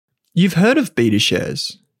You've heard of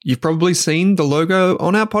BetaShares. You've probably seen the logo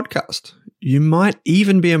on our podcast. You might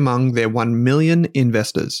even be among their 1 million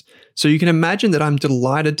investors. So you can imagine that I'm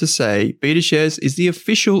delighted to say BetaShares is the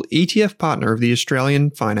official ETF partner of the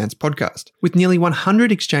Australian Finance Podcast. With nearly 100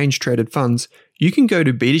 exchange-traded funds, you can go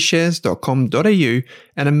to betashares.com.au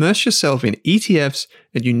and immerse yourself in ETFs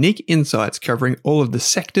and unique insights covering all of the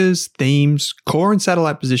sectors, themes, core and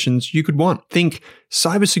satellite positions you could want. Think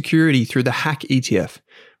cybersecurity through the Hack ETF,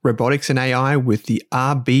 robotics and AI with the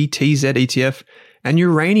RBTZ ETF, and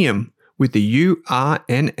uranium with the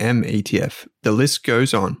URNM ETF. The list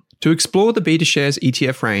goes on. To explore the BetaShares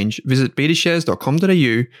ETF range, visit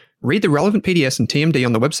betashares.com.au, read the relevant PDS and TMD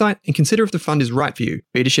on the website, and consider if the fund is right for you.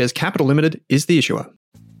 BetaShares Capital Limited is the issuer.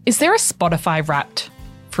 Is there a Spotify Wrapped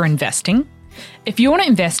for investing? If you want to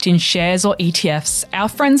invest in shares or ETFs, our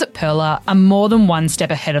friends at Pearler are more than one step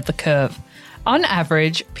ahead of the curve. On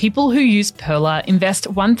average, people who use Pearler invest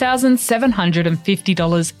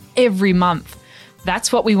 $1,750 every month.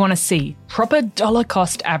 That's what we want to see, proper dollar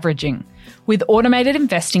cost averaging. With automated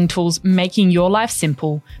investing tools making your life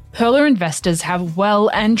simple, Pearler investors have well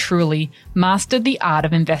and truly mastered the art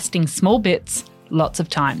of investing small bits, lots of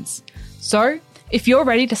times. So, if you're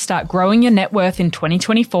ready to start growing your net worth in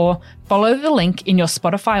 2024, follow the link in your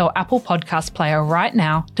Spotify or Apple podcast player right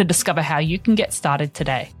now to discover how you can get started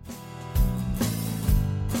today.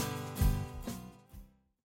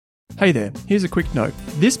 Hey there, here's a quick note.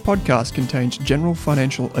 This podcast contains general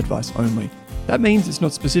financial advice only. That means it's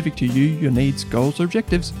not specific to you, your needs, goals, or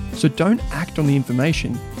objectives, so don't act on the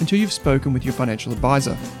information until you've spoken with your financial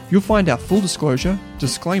advisor. You'll find our full disclosure,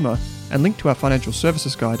 disclaimer, and link to our financial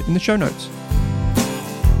services guide in the show notes.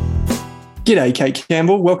 G'day, Kate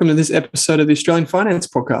Campbell. Welcome to this episode of the Australian Finance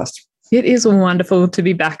Podcast. It is wonderful to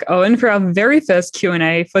be back, Owen, for our very first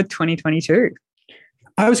Q&A for 2022.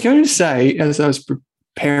 I was going to say, as I was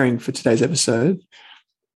preparing for today's episode,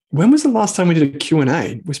 when was the last time we did a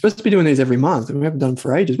Q&A? We're supposed to be doing these every month, and we haven't done them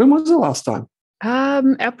for ages. When was the last time?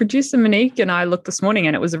 Our producer, Monique, and I looked this morning,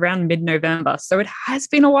 and it was around mid-November, so it has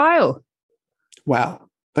been a while. Wow.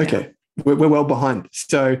 Okay. Yeah. We're well behind.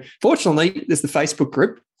 So fortunately, there's the Facebook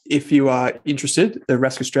group. If you are interested, the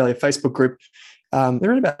Rask Australia Facebook group,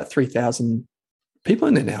 there are about 3,000 people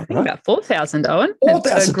in there now, right? About 4,000, Owen.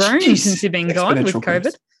 4,000. It's grown since you've been gone with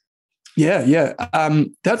COVID. Yeah.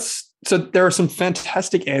 So there are some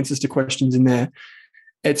fantastic answers to questions in there.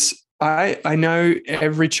 I know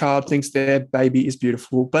every child thinks their baby is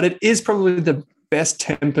beautiful, but it is probably the best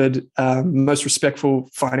tempered, most respectful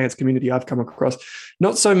finance community I've come across.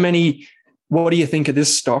 Not so many, what do you think of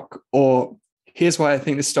this stock? Or here's why I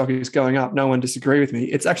think this stock is going up. No one disagree with me.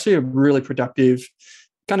 It's actually a really productive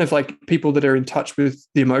kind of like people that are in touch with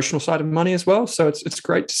the emotional side of money as well. So it's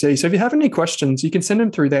great to see. So if you have any questions, you can send them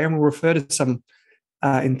through there and we'll refer to some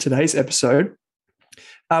in today's episode.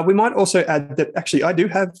 We might also add that actually I do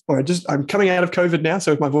have, I'm coming out of COVID now.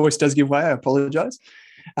 So if my voice does give way, I apologize.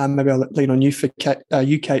 Maybe I'll lean on you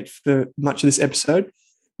Kate, for much of this episode.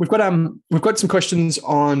 We've got some questions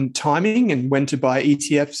on timing and when to buy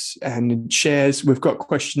ETFs and shares. We've got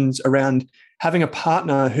questions around having a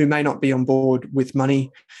partner who may not be on board with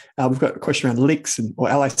money. We've got a question around LICs or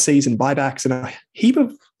LICs and buybacks and a heap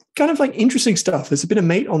of kind of like interesting stuff. There's a bit of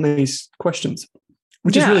meat on these questions,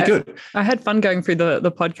 which is really good. I had fun going through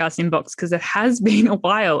the podcast inbox because it has been a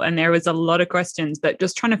while and there was a lot of questions, but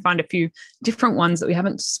just trying to find a few different ones that we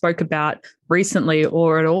haven't spoke about recently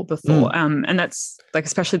or at all before. And that's like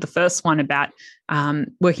especially the first one about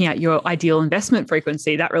working out your ideal investment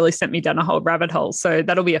frequency. That really sent me down a whole rabbit hole. So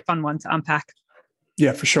that'll be a fun one to unpack.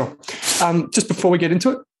 Yeah, for sure. Just before we get into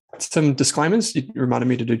it, some disclaimers. You reminded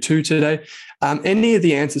me to do two today. Any of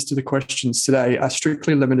the answers to the questions today are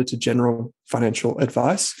strictly limited to general financial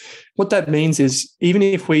advice. What that means is even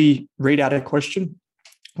if we read out a question,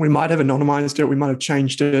 we might have anonymized it, we might have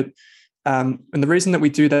changed it. And the reason that we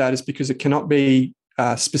do that is because it cannot be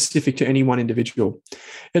specific to any one individual.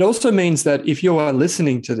 It also means that if you are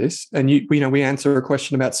listening to this and we answer a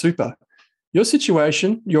question about super, your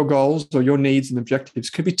situation, your goals, or your needs and objectives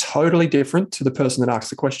could be totally different to the person that asked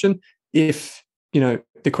the question if,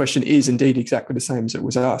 the question is indeed exactly the same as it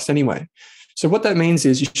was asked anyway. So what that means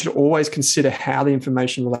is you should always consider how the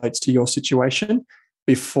information relates to your situation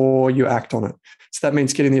before you act on it. So that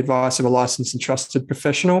means getting the advice of a licensed and trusted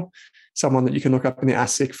professional, someone that you can look up in the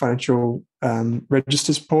ASIC financial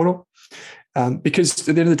registers portal. Because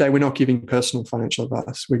at the end of the day, we're not giving personal financial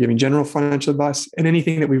advice. We're giving general financial advice, and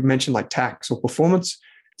anything that we've mentioned like tax or performance,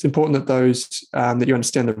 it's important that that you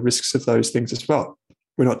understand the risks of those things as well.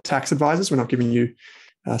 We're not tax advisors. We're not giving you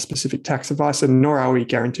specific tax advice, and nor are we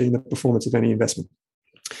guaranteeing the performance of any investment.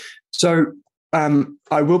 So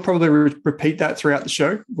I will probably repeat that throughout the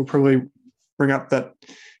show. We'll probably bring up that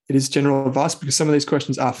it is general advice because some of these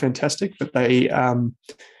questions are fantastic, but they've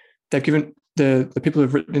given the people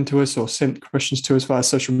who've written into us or sent questions to us via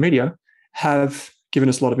social media have given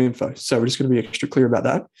us a lot of info. So we're just going to be extra clear about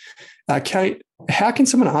that. Kate, how can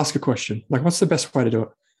someone ask a question? Like, what's the best way to do it?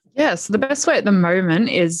 Yeah, so the best way at the moment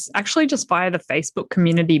is actually just via the Facebook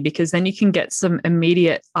community, because then you can get some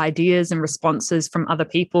immediate ideas and responses from other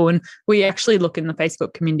people. And we actually look in the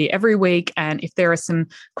Facebook community every week. And if there are some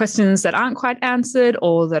questions that aren't quite answered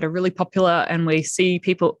or that are really popular and we see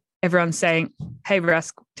everyone saying, hey,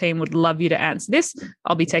 Rask team would love you to answer this,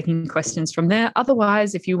 I'll be taking questions from there.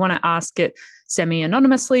 Otherwise, if you want to ask it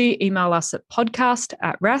semi-anonymously, email us at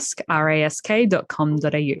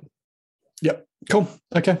podcast@rask.com.au. Yep. Cool.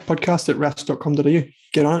 Okay. podcast@rask.com.au.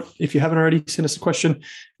 Get on it. If you haven't already, send us a question.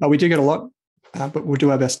 We do get a lot, but we'll do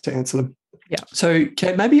our best to answer them. Yeah. So,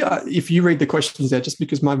 Kate, maybe if you read the questions there, just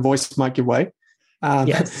because my voice might give way,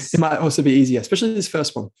 yes. It might also be easier, especially this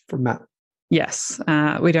first one from Matt. Yes.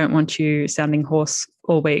 We don't want you sounding hoarse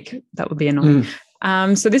all week. That would be annoying.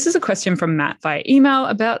 So this is a question from Matt via email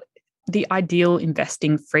about the ideal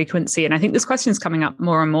investing frequency. And I think this question is coming up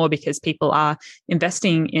more and more because people are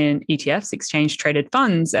investing in ETFs, exchange traded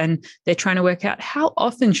funds, and they're trying to work out how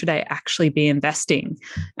often should I actually be investing.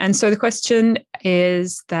 And so the question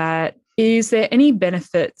is there any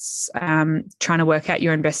benefits trying to work out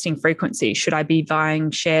your investing frequency? Should I be buying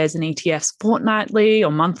shares and ETFs fortnightly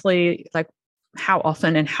or monthly? Like, how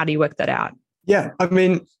often and how do you work that out? Yeah, I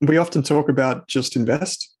mean, we often talk about just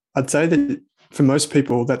invest. I'd say that for most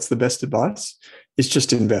people, that's the best advice, is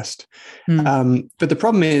just invest. But the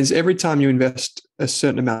problem is every time you invest a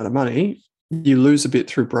certain amount of money, you lose a bit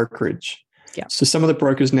through brokerage. Yeah. So some of the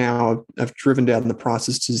brokers now have driven down the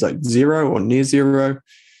prices to like zero or near zero.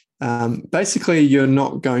 Basically, you're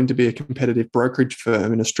not going to be a competitive brokerage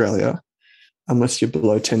firm in Australia unless you're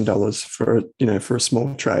below $10 for a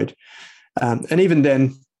small trade. And even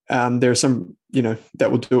then, there are some, that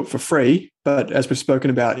will do it for free. But as we've spoken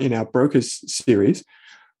about in our brokers series,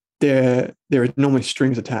 there are normally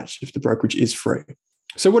strings attached if the brokerage is free.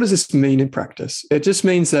 So what does this mean in practice? It just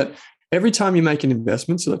means that every time you make an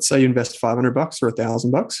investment, so let's say you invest $500 or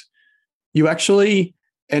 $1,000, you actually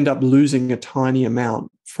end up losing a tiny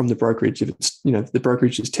amount from the brokerage. If it's, the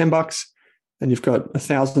brokerage is $10 and you've got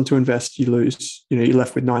 $1,000 to invest, you lose, you're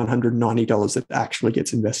left with $990 that actually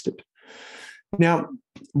gets invested. Now,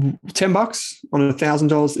 $10 on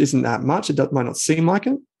 $1,000 isn't that much. It might not seem like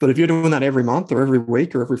it, but if you're doing that every month or every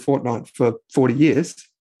week or every fortnight for 40 years,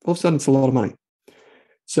 all of a sudden it's a lot of money.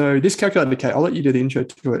 So this calculator, Kate, I'll let you do the intro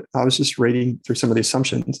to it. I was just reading through some of the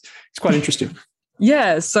assumptions. It's quite interesting.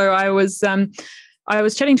 Yeah. So I was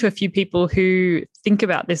chatting to a few people who think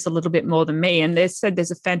about this a little bit more than me, and they said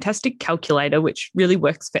there's a fantastic calculator which really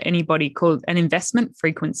works for anybody called an investment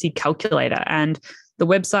frequency calculator. And the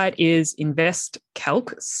website is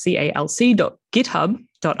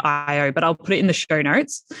investcalc.github.io, but I'll put it in the show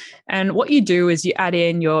notes. And what you do is you add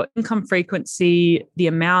in your income frequency, the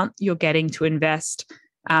amount you're getting to invest,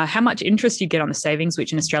 how much interest you get on the savings,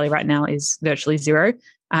 which in Australia right now is virtually zero,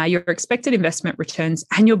 your expected investment returns,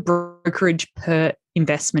 and your brokerage per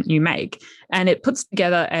investment you make. And it puts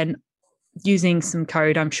together using some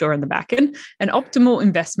code, I'm sure, in the back end, an optimal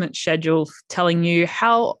investment schedule telling you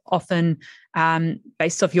how often,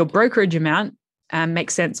 based off your brokerage amount,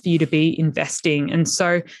 makes sense for you to be investing. And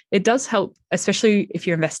so it does help, especially if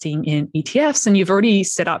you're investing in ETFs and you've already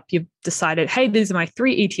you've decided, hey, these are my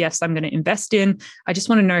 3 ETFs I'm going to invest in. I just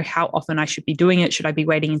want to know how often I should be doing it. Should I be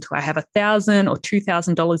waiting until I have $1,000 or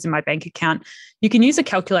 $2,000 in my bank account? You can use a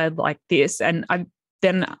calculator like this. And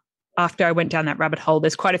after I went down that rabbit hole,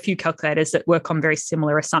 there's quite a few calculators that work on very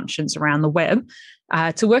similar assumptions around the web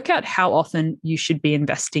to work out how often you should be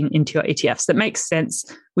investing into your ETFs. That makes sense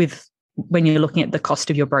when you're looking at the cost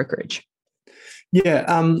of your brokerage.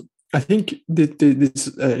 Yeah, I think this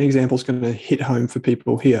example is going to hit home for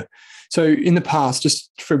people here. So in the past, just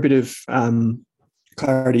for a bit of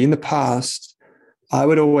clarity, in the past, I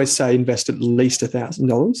would always say invest at least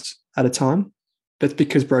 $1,000 at a time. That's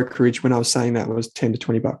because brokerage, when I was saying that, was $10 to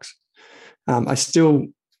 $20. I still,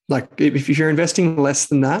 like, if you're investing less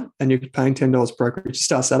than that and you're paying $10 brokerage,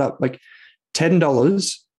 starts that up. Like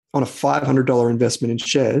 $10 on a $500 investment in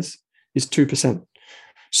shares is 2%.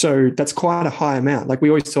 So that's quite a high amount. Like we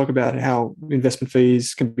always talk about how investment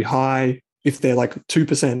fees can be high if they're like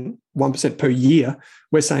 2%, 1% per year.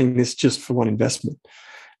 We're saying this just for one investment.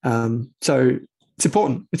 So it's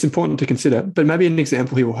important. It's important to consider, but maybe an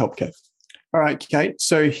example here will help, Kate. All right, Kate.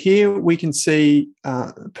 So here we can see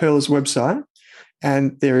Pearler's website,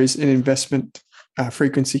 and there is an investment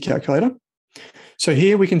frequency calculator. So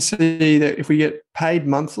here we can see that if we get paid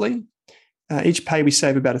monthly, each pay we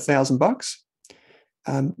save about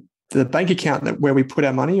 $1,000. The bank account where we put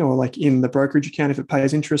our money, or like in the brokerage account if it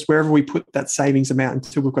pays interest, wherever we put that savings amount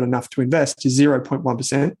until we've got enough to invest, is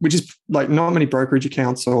 0.1%, which is like not many brokerage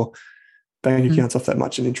accounts or bank accounts off that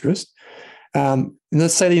much in interest. And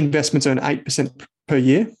let's say the investments earn 8% per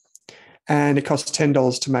year, and it costs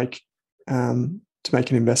 $10 to make an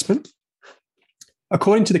investment.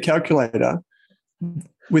 According to the calculator,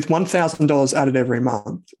 with $1,000 added every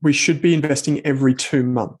month, we should be investing every 2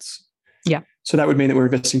 months. Yeah. So that would mean that we're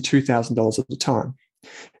investing $2,000 at a time.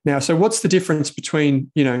 Now, so what's the difference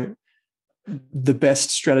between, the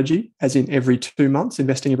best strategy, as in every 2 months,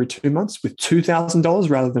 investing every 2 months, with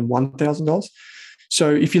 $2,000 rather than $1,000?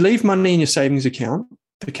 So if you leave money in your savings account,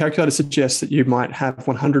 the calculator suggests that you might have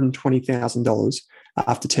 $120,000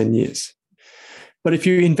 after 10 years. But if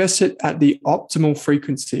you invest it at the optimal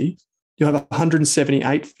frequency, you'll have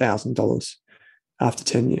 $178,000 after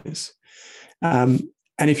 10 years.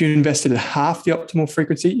 And if you invested at half the optimal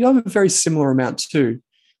frequency, you'll have a very similar amount too.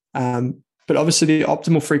 But obviously the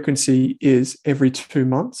optimal frequency is every 2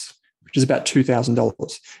 months, which is about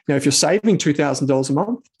 $2,000. Now, if you're saving $2,000 a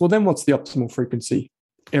month, well, then what's the optimal frequency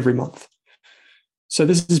every month? So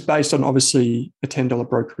this is based on obviously a $10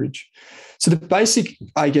 brokerage. So the basic,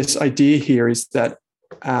 idea here is that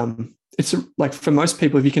it's like for most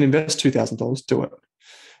people, if you can invest $2,000, do it.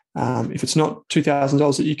 If it's not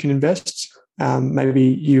 $2,000 that you can invest, maybe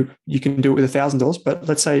you can do it with $1,000. But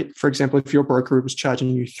let's say, for example, if your broker was charging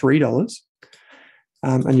you $3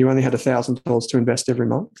 and you only had $1,000 to invest every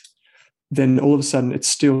month, then all of a sudden it's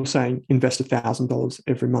still saying invest $1,000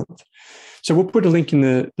 every month. So we'll put a link in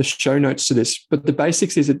the show notes to this. But the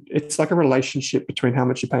basics is it's like a relationship between how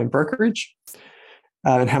much you pay in brokerage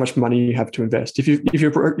and how much money you have to invest. If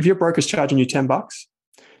your broker's charging you $10,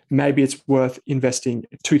 maybe it's worth investing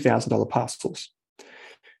 $2,000 parcels.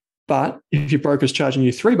 But if your broker's charging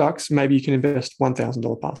you $3, maybe you can invest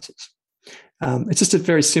 $1,000 parcels. It's just a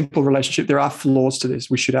very simple relationship. There are flaws to this,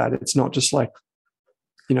 we should add. It's not just like,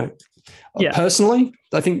 Personally,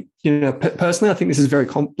 I think, this is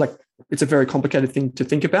it's a very complicated thing to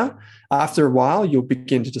think about. After a while, you'll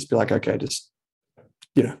begin to just be like, okay,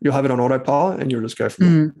 you'll have it on autopilot and you'll just go from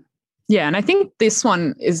there. Yeah, and I think this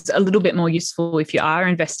one is a little bit more useful if you are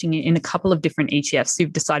investing in a couple of different ETFs.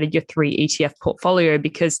 You've decided your 3 ETF portfolio,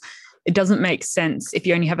 because it doesn't make sense if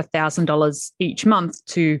you only have $1,000 each month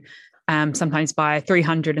to sometimes buy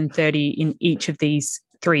 330 in each of these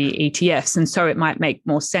 3 ETFs. And so it might make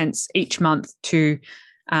more sense each month to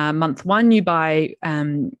month 1, you buy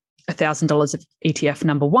 $1,000 of ETF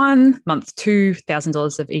number 1, month 2,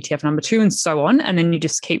 $1,000 of ETF number 2, and so on. And then you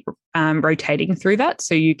just keep rotating through that.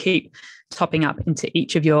 So you keep topping up into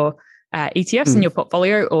each of your ETFs in your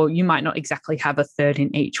portfolio, or you might not exactly have a third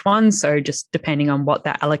in each one. So just depending on what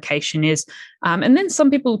that allocation is. And then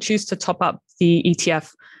some people choose to top up the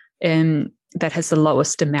ETF that has the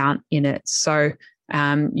lowest amount in it. So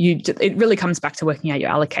it really comes back to working out your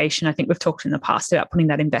allocation. I think we've talked in the past about putting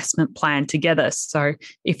that investment plan together. So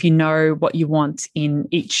if you know what you want in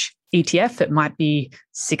each ETF, it might be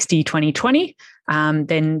 60, 20, 20,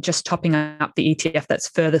 then just topping up the ETF that's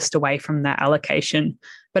furthest away from that allocation.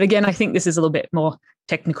 But again, I think this is a little bit more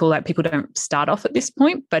technical, that people don't start off at this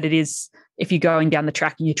point, but it is, if you're going down the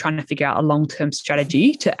track and you're trying to figure out a long-term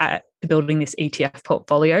strategy to add to building this ETF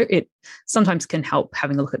portfolio, it sometimes can help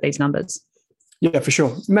having a look at these numbers. Yeah, for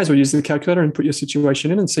sure. You may as well use the calculator and put your situation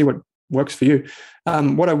in and see what works for you.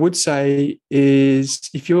 What I would say is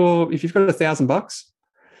if you've got $1,000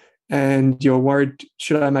 and you're worried,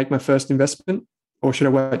 should I make my first investment or should I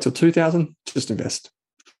wait till 2,000? Just invest.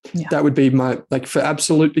 Yeah. That would be for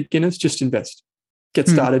absolute beginners, just invest. Get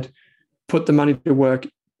started, put the money to work,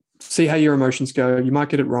 see how your emotions go. You might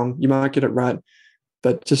get it wrong, you might get it right.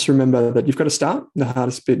 But just remember that you've got to start. The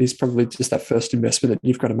hardest bit is probably just that first investment that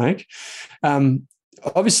you've got to make.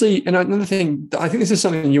 Obviously, and another thing, I think this is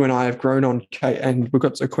something you and I have grown on, Kate, and we've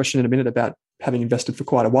got a question in a minute about having invested for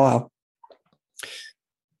quite a while.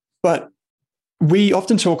 But we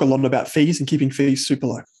often talk a lot about fees and keeping fees super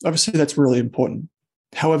low. Obviously, that's really important.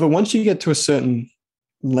 However, once you get to a certain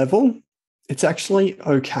level, it's actually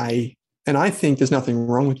okay. And I think there's nothing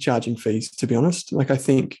wrong with charging fees, to be honest. I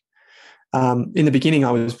think in the beginning,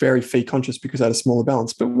 I was very fee conscious because I had a smaller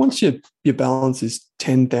balance. But once your balance is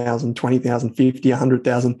 10,000, 20,000, 50,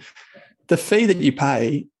 100,000, the fee that you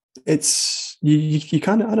pay, it's you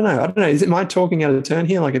kind of, I don't know. Is it my talking out of turn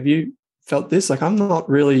here? Have you felt this? I'm not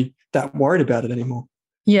really that worried about it anymore.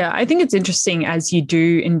 Yeah, I think it's interesting as you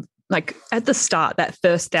do at the start, that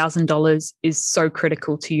first $1,000 is so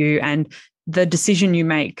critical to you, and the decision you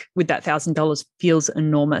make with that $1,000 feels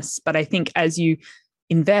enormous. But I think as you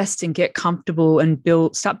invest and get comfortable and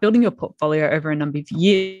start building your portfolio over a number of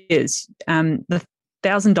years, the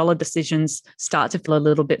 $1,000 decisions start to feel a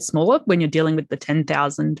little bit smaller when you're dealing with the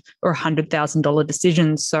 $10,000 or $100,000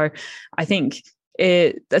 decisions. So I think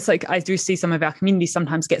that's like, I do see some of our community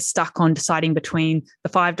sometimes get stuck on deciding between the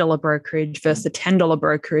 $5 brokerage versus the $10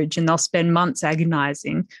 brokerage, and they'll spend months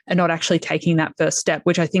agonizing and not actually taking that first step,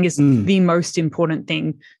 which I think is the most important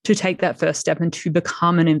thing, to take that first step and to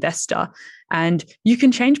become an investor. And you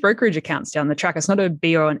can change brokerage accounts down the track. It's not a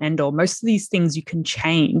be or an end all. Most of these things you can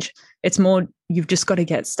change. It's more, you've just got to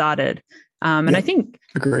get started. And I think,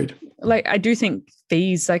 agreed. Like, I do think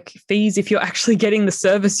fees, if you're actually getting the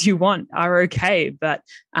service you want, are okay, but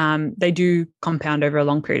they do compound over a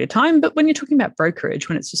long period of time. But when you're talking about brokerage,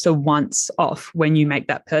 when it's just a once off when you make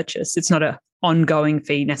that purchase, it's not an ongoing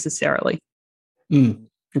fee necessarily.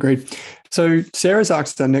 Agreed. So Sarah's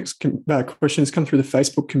asked our next question has come through the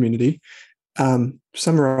Facebook community,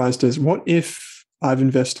 summarized as, what if I've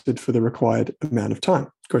invested for the required amount of time? ?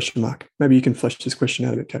 Maybe you can flesh this question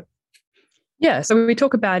out a bit, Kate. Yeah, so we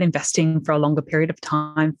talk about investing for a longer period of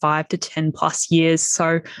time, 5 to 10 plus years.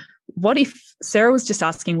 So what if, Sarah was just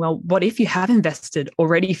asking, well, what if you have invested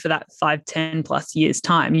already for that 5, 10 plus years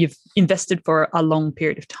time? You've invested for a long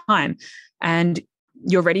period of time and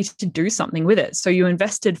you're ready to do something with it. So you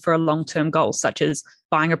invested for a long-term goal, such as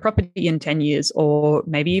buying a property in 10 years or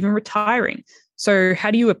maybe even retiring. So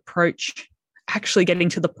how do you approach actually getting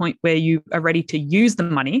to the point where you are ready to use the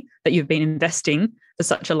money that you've been investing for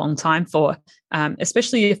such a long time for,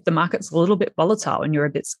 especially if the market's a little bit volatile and you're a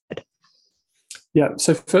bit scared? Yeah.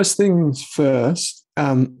 So first things first,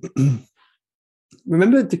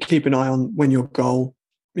 remember to keep an eye on when your goal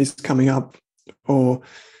is coming up or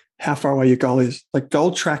how far away your goal is. Like,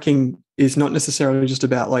 goal tracking is not necessarily just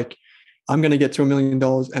about like, I'm going to get to $1 million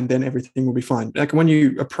and then everything will be fine. Like, when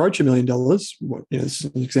you approach $1 million, this is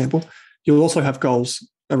an example, you'll also have goals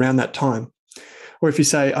around that time. Or if you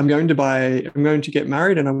say, I'm going to get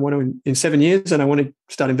married and I want to in 7 years and I want to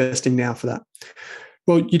start investing now for that.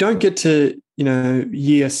 Well, you don't get to,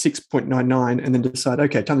 year 6.99 and then decide,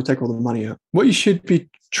 okay, time to take all the money out. What you should be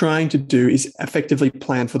trying to do is effectively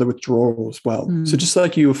plan for the withdrawal as well. So just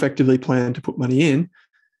like you effectively plan to put money in,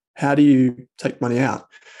 how do you take money out?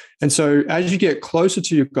 And so as you get closer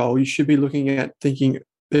to your goal, you should be looking at thinking,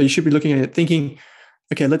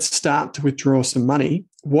 okay, let's start to withdraw some money.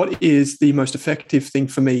 What is the most effective thing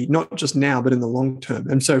for me, not just now, but in the long term?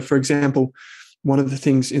 And so, for example, one of the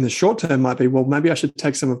things in the short term might be, well, maybe I should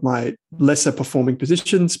take some of my lesser performing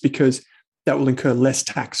positions because that will incur less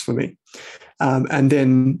tax for me. And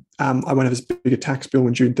then I won't have as big a tax bill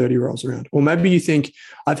when June 30 rolls around. Or maybe you think,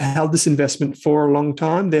 I've held this investment for a long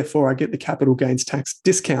time, therefore I get the capital gains tax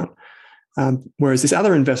discount. Whereas this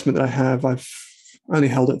other investment that I have, I've only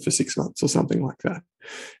held it for 6 months or something like that.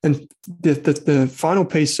 And the final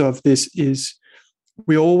piece of this is,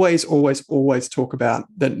 we always talk about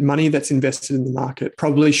that money that's invested in the market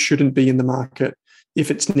probably shouldn't be in the market if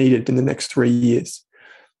it's needed in the next 3 years.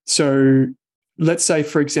 So let's say,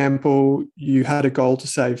 for example, you had a goal to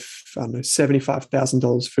save,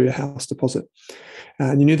 $75,000 for your house deposit,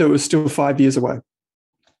 and you knew that it was still 5 years away.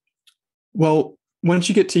 Well, once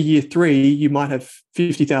you get to year 3, you might have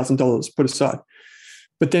 $50,000 put aside.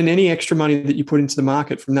 But then any extra money that you put into the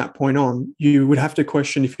market from that point on, you would have to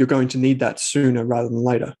question if you're going to need that sooner rather than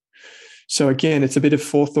later. So again, it's a bit of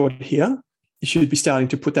forethought here. You should be starting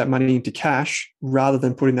to put that money into cash rather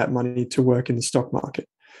than putting that money to work in the stock market.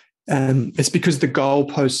 And it's because the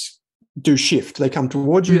goalposts do shift. They come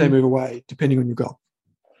towards you, they move away, depending on your goal.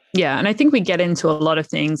 Yeah. And I think we get into a lot of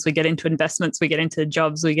things. We get into investments, we get into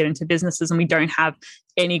jobs, we get into businesses, and we don't have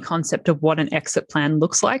any concept of what an exit plan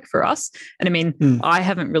looks like for us. And I mean, I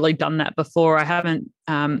haven't really done that before. I haven't,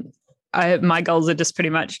 my goals are just pretty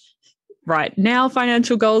much right now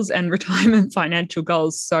financial goals and retirement financial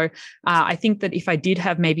goals. So I think that if I did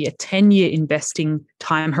have maybe a 10-year investing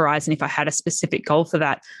time horizon, if I had a specific goal for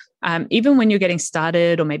that, even when you're getting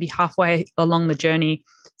started or maybe halfway along the journey,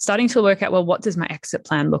 starting to work out, well, what does my exit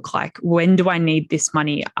plan look like? When do I need this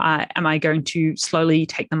money? Am I going to slowly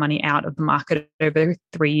take the money out of the market over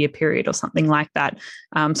a 3-year period or something like that?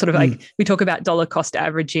 Like we talk about dollar cost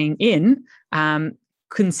averaging in,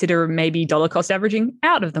 consider maybe dollar cost averaging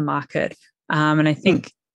out of the market. And I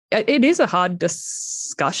think it is a hard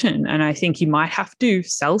discussion. And I think you might have to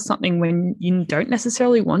sell something when you don't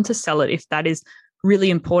necessarily want to sell it, if that is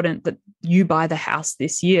really important that you buy the house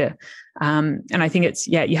this year. And I think it's,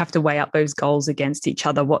 you have to weigh up those goals against each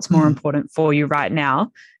other. What's more important for you right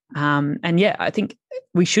now? And yeah, I think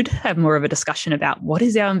we should have more of a discussion about what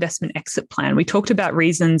is our investment exit plan. We talked about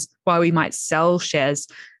reasons why we might sell shares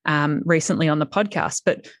recently on the podcast,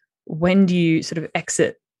 but when do you sort of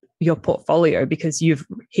exit your portfolio because you've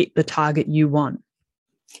hit the target you want?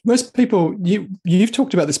 Most people, you've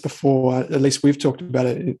talked about this before, at least we've talked about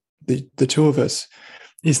it, the two of us,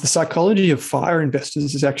 is the psychology of FIRE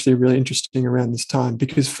investors is actually really interesting around this time,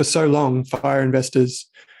 because for so long, FIRE investors,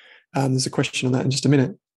 there's a question on that in just a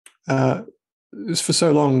minute. For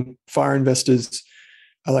so long, FIRE investors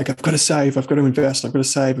are like, I've got to save, I've got to invest, I've got to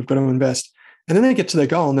save, I've got to invest. And then they get to their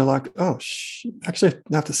goal and they're like, oh, actually,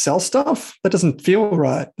 I have to sell stuff? That doesn't feel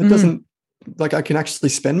right. That doesn't, like, I can actually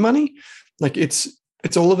spend money. Like, it's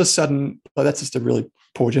all of a sudden, like, that's just a really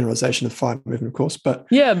poor generalization of FIRE movement, of course. But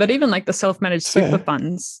yeah, but even like the self-managed super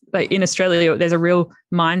funds, like in Australia, there's a real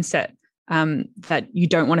mindset that you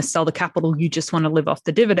don't want to sell the capital, you just want to live off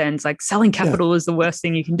the dividends. Like, selling capital is the worst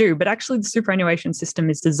thing you can do. But actually the superannuation system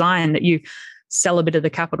is designed that you sell a bit of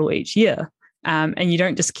the capital each year. And you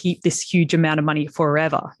don't just keep this huge amount of money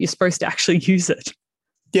forever. You're supposed to actually use it.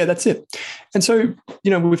 Yeah, that's it. And so,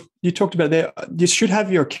 you talked about there, you should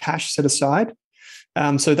have your cash set aside.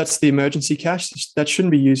 So that's the emergency cash. That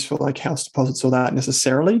shouldn't be used for like house deposits or that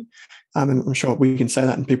necessarily. And I'm sure we can say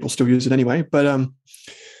that and people still use it anyway. But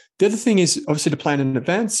the other thing is obviously to plan in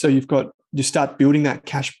advance. So you start building that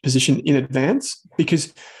cash position in advance,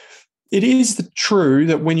 because it is true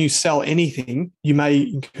that when you sell anything, you may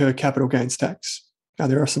incur capital gains tax. Now,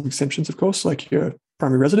 there are some exemptions, of course, like your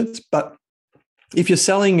primary residence. But if you're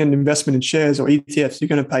selling an investment in shares or ETFs, you're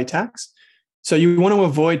going to pay tax. So you want to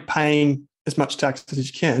avoid paying as much tax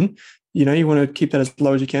as you can. You want to keep that as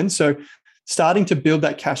low as you can. So starting to build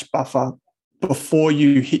that cash buffer before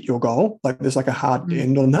you hit your goal, like there's like a hard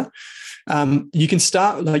end on that. You can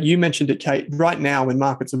start, like you mentioned it, Kate, right now when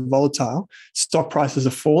markets are volatile, stock prices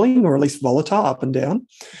are falling, or at least volatile up and down.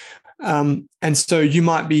 And so you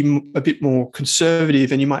might be a bit more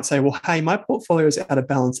conservative and you might say, well, hey, my portfolio is out of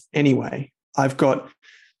balance anyway. I've got,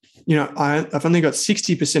 I've only got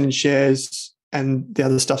 60% in shares and the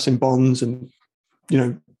other stuff's in bonds and,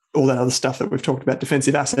 all that other stuff that we've talked about,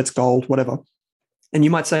 defensive assets, gold, whatever. And you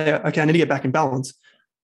might say, okay, I need to get back in balance.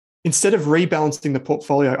 Instead of rebalancing the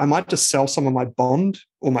portfolio, I might just sell some of my bond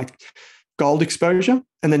or my gold exposure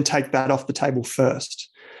and then take that off the table first.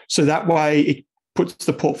 So that way it puts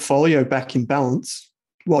the portfolio back in balance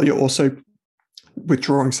while you're also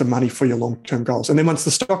withdrawing some money for your long-term goals. And then once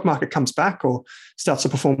the stock market comes back or starts to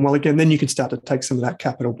perform well again, then you can start to take some of that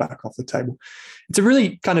capital back off the table. It's a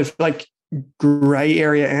really kind of like gray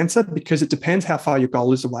area answer, because it depends how far your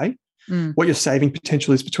goal is away, what your saving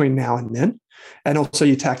potential is between now and then, and also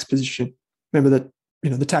your tax position. Remember that,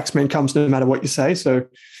 the tax man comes no matter what you say. So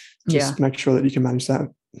just make sure that you can manage that.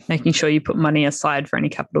 Making sure you put money aside for any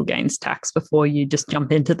capital gains tax before you just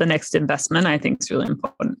jump into the next investment, I think is really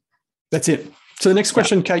important. That's it. So the next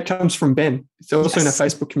question, Kate, comes from Ben. It's also in our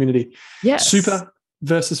Facebook community. Yes. Super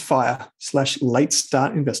versus FIRE / late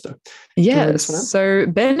start investor. Yes. So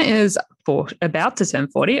Ben is about to turn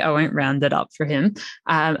 40. I won't round it up for him.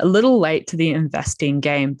 A little late to the investing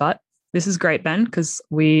game, but this is great, Ben, because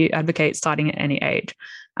we advocate starting at any age.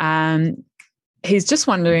 He's just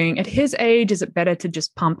wondering, at his age, is it better to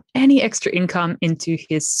just pump any extra income into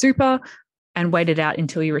his super and wait it out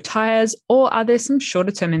until he retires? Or are there some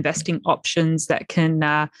shorter term investing options that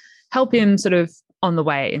can help him sort of on the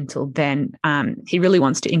way until then? He really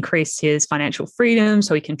wants to increase his financial freedom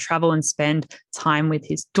so he can travel and spend time with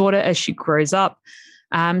his daughter as she grows up.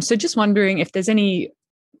 So just wondering if there's any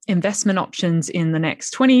investment options in the next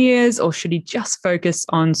 20 years, or should he just focus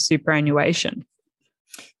on superannuation?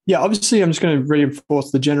 Yeah, obviously, I'm just going to reinforce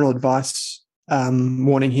the general advice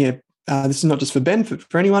warning here. This is not just for Ben,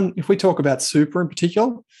 for anyone. If we talk about super in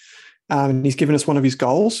particular, and he's given us one of his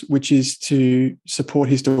goals, which is to support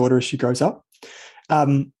his daughter as she grows up.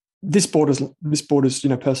 This borders,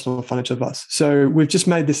 personal financial advice. So we've just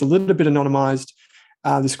made this a little bit anonymized,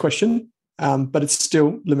 this question, but it's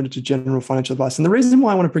still limited to general financial advice. And the reason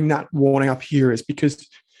why I want to bring that warning up here is because,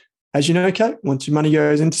 as you know, Kate, once your money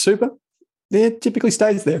goes into super, it typically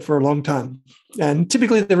stays there for a long time. And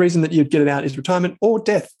typically the reason that you'd get it out is retirement or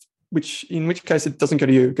death, in which case it doesn't go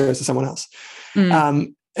to you, it goes to someone else.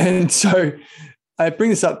 And so I bring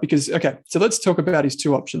this up because, so let's talk about his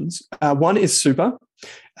two options. One is super.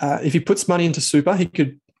 If he puts money into super, he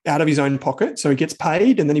could, out of his own pocket, so he gets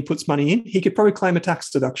paid and then he puts money in, he could probably claim a tax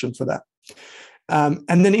deduction for that.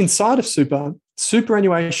 And then inside of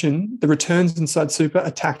superannuation, the returns inside super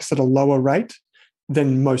are taxed at a lower rate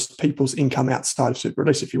than most people's income outside of super, at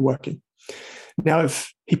least if you're working. Now,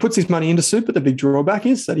 if he puts his money into super, the big drawback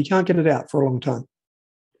is that he can't get it out for a long time.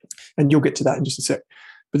 And you'll get to that in just a sec.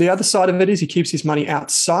 But the other side of it is he keeps his money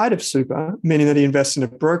outside of super, meaning that he invests in a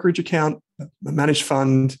brokerage account, a managed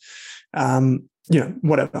fund,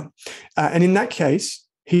 whatever. And in that case,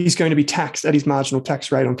 he's going to be taxed at his marginal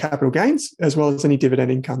tax rate on capital gains, as well as any dividend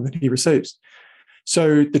income that he receives.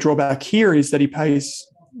 So the drawback here is that he pays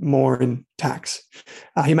more in tax.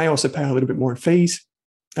 He may also pay a little bit more in fees.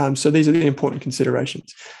 So these are the important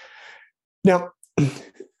considerations. Now,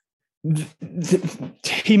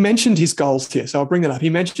 he mentioned his goals here, so I'll bring that up. He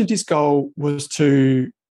mentioned his goal was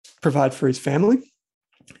to provide for his family,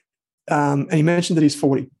 and he mentioned that he's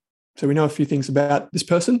 40. So we know a few things about this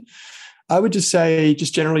person. I would just say,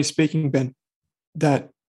 just generally speaking, Ben, that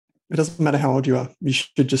it doesn't matter how old you are, you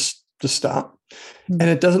should just start. And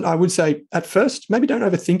it doesn't, I would say at first, maybe don't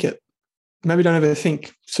overthink it. Maybe don't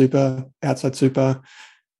overthink super, outside super.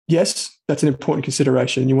 Yes, that's an important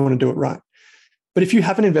consideration. You want to do it right. But if you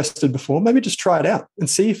haven't invested before, maybe just try it out and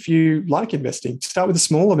see if you like investing. Start with a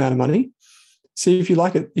small amount of money. See if you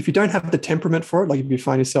like it. If you don't have the temperament for it, like if you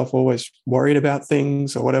find yourself always worried about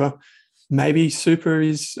things or whatever, maybe super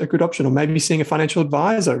is a good option, or maybe seeing a financial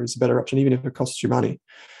advisor is a better option, even if it costs you money.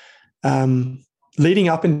 Leading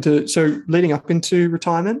up into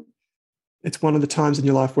retirement, it's one of the times in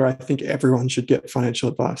your life where I think everyone should get financial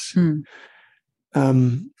advice. I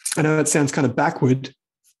know it sounds kind of backward.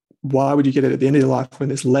 Why would you get it at the end of your life when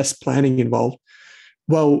there's less planning involved?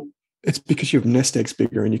 Well, it's because you have nest eggs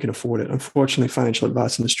bigger and you can afford it. Unfortunately, financial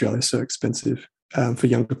advice in Australia is so expensive for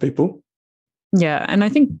younger people. Yeah, and I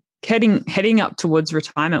think heading up towards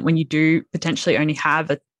retirement, when you do potentially only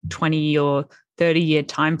have a 20 or 30-year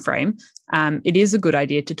time frame, it is a good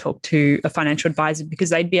idea to talk to a financial advisor,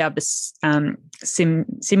 because they'd be able to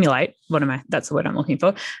simulate, that's the word I'm looking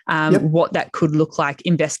for, what that could look like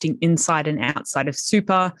investing inside and outside of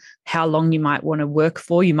super, how long you might want to work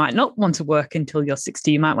for. You might not want to work until you're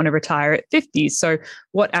 60. You might want to retire at 50. So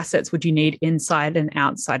what assets would you need inside and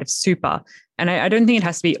outside of super? And I don't think it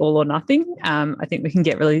has to be all or nothing. I think we can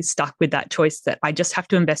get really stuck with that choice that I just have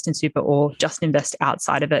to invest in super or just invest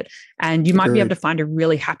outside of it. And you might be able to find a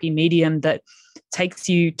really happy medium that takes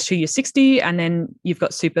you to your 60, and then you've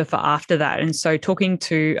got super for after that. And so talking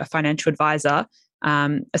to a financial advisor,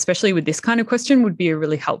 especially with this kind of question, would be a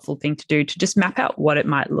really helpful thing to do, to just map out what it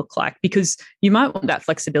might look like, because you might want that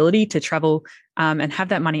flexibility to travel and have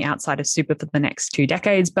that money outside of super for the next 2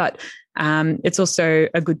 decades. But it's also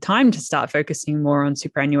a good time to start focusing more on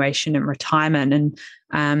superannuation and retirement.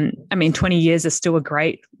 And 20 years is still a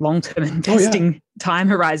great long-term investing time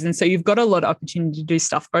horizon. So you've got a lot of opportunity to do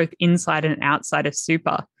stuff both inside and outside of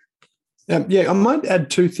super. I might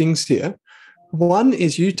add 2 things here. One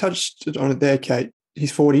is, you touched on it there, Kate.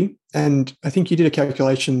 He's 40, and I think you did a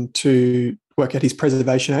calculation to work out his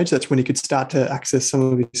preservation age. That's when he could start to access some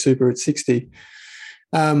of his super at 60.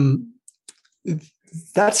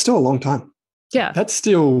 That's still a long time. Yeah. That's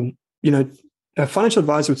still, a financial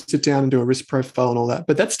advisor would sit down and do a risk profile and all that,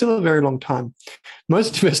 but that's still a very long time.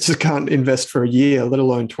 Most investors can't invest for a year, let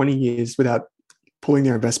alone 20 years, without pulling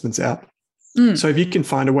their investments out. So if you can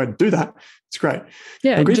find a way to do that, it's great.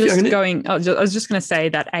 Yeah, I was just going to say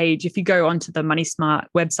that age, if you go onto the Money Smart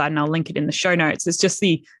website, and I'll link it in the show notes, it's just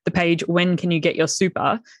the page, when can you get your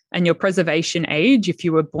super, and your preservation age. If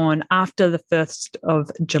you were born after the 1st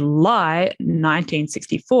of July,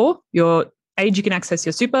 1964, your age you can access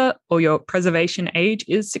your super, or your preservation age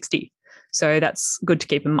is 60. So that's good to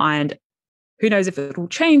keep in mind. Who knows if it will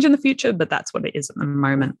change in the future, but that's what it is at the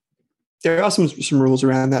moment. There are some rules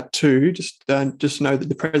around that too. Just know that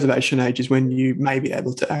the preservation age is when you may be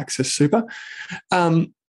able to access super. The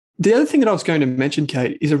other thing that I was going to mention,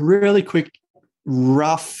 Kate, is a really quick,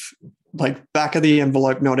 rough, like back of the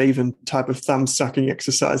envelope, not even type of thumb sucking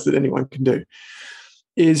exercise that anyone can do.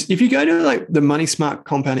 Is if you go to like the Money Smart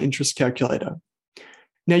compound interest calculator.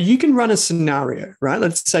 Now you can run a scenario, right?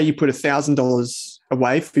 Let's say you put $1,000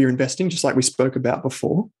 away for your investing, just like we spoke about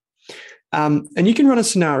before. And you can run a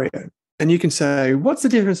scenario. And you can say, what's the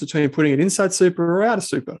difference between putting it inside super or out of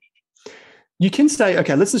super? You can say,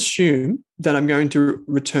 okay, let's assume that I'm going to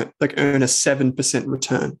earn a 7%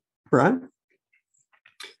 return, right?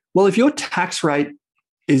 Well, if your tax rate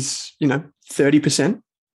is, 30%,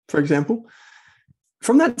 for example,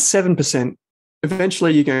 from that 7%,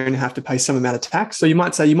 eventually you're going to have to pay some amount of tax. So you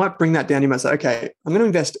might bring that down. You might say, okay, I'm going to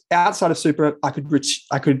invest outside of super. I could,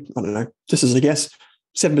 I don't know, just as a guess,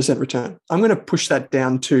 7% return. I'm going to push that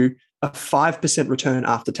down to a 5% return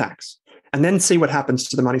after tax, and then see what happens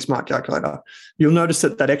to the Money Smart calculator. You'll notice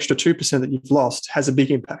that extra 2% that you've lost has a big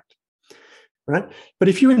impact. right? But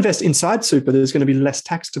if you invest inside super, there's going to be less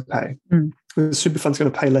tax to pay. The super fund's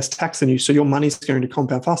going to pay less tax than you, so your money's going to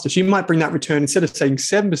compound faster. So you might bring that return, instead of saying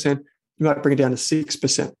 7%, you might bring it down to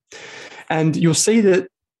 6%. And you'll see that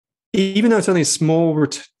even though it's only a small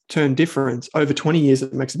return difference, over 20 years,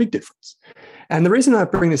 it makes a big difference. And the reason I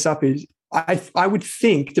bring this up is I would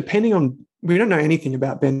think, depending on, we don't know anything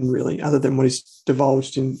about Ben really, other than what is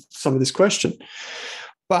divulged in some of this question.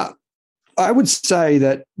 But I would say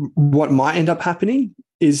that what might end up happening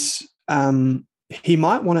is he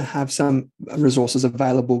might want to have some resources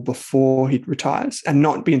available before he retires and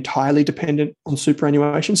not be entirely dependent on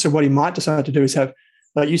superannuation. So what he might decide to do is have,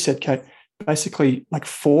 like you said, Kate, basically like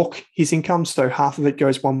fork his income. So half of it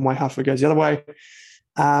goes one way, half of it goes the other way.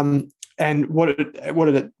 And what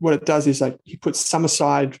it does is, like, he puts some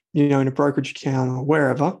aside, in a brokerage account or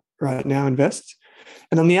wherever right now, invests.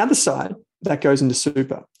 And on the other side, that goes into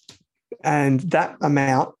super. And that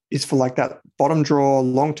amount is for like that bottom drawer,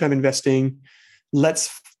 long-term investing.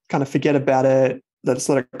 Let's kind of forget about it. Let's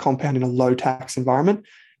let it compound in a low tax environment.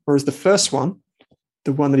 Whereas the first one,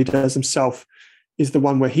 the one that he does himself, is the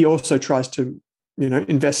one where he also tries to,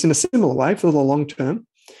 invest in a similar way for the long term,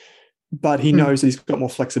 but he knows that he's got more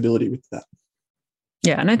flexibility with that.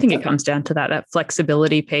 Yeah, and I think it comes down to that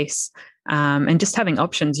flexibility piece, and just having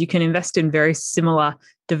options. You can invest in very similar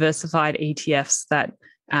diversified ETFs that,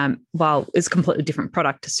 while it's a completely different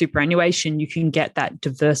product to superannuation, you can get that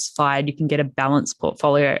diversified, you can get a balanced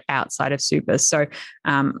portfolio outside of super. So,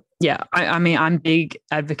 I mean, I'm a big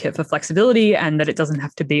advocate for flexibility and that it doesn't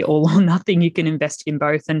have to be all or nothing. You can invest in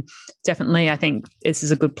both. And definitely, I think this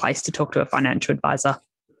is a good place to talk to a financial advisor.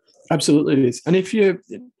 Absolutely it is.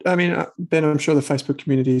 And Ben, I'm sure the Facebook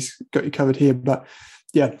community's got you covered here, but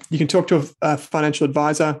yeah, you can talk to a financial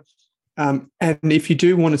advisor. And if you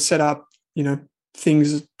do want to set up,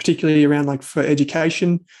 things particularly around like for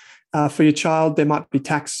education for your child, there might be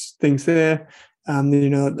tax things there.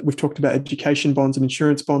 We've talked about education bonds and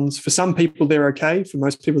insurance bonds. For some people, they're okay. For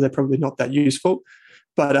most people, they're probably not that useful.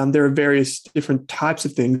 But there are various different types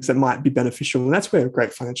of things that might be beneficial. And that's where a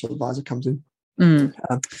great financial advisor comes in.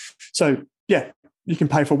 So, yeah, you can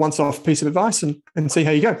pay for a once-off piece of advice and see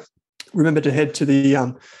how you go. Remember to head to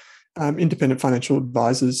the Independent Financial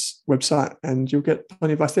Advisors website and you'll get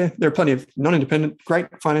plenty of advice there. There are plenty of non-independent, great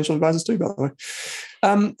financial advisors too, by the way.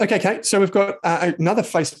 Okay, Kate, so we've got another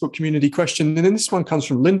Facebook community question, and then this one comes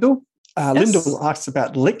from Lyndall. Yes. Lyndall asks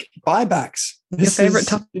about LIC buybacks. Your favourite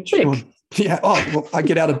topic. Yeah, well, I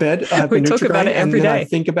get out of bed, I have we talk about it every day. I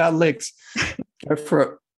think about LICs. Go for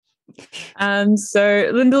it. So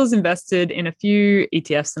Lyndall's invested in a few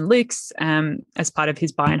ETFs and LICs as part of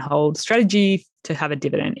his buy and hold strategy to have a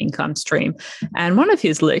dividend income stream. And one of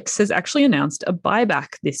his LICs has actually announced a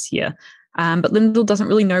buyback this year. But Lyndall doesn't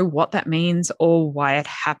really know what that means or why it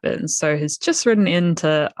happens. So has just written in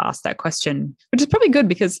to ask that question, which is probably good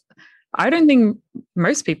because I don't think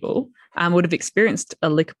most people would have experienced a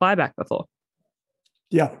LIC buyback before.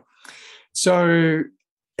 Yeah. So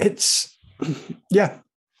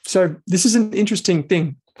So this is an interesting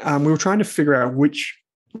thing. We were trying to figure out which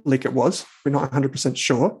LIC it was. We're not 100%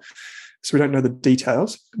 sure, so we don't know the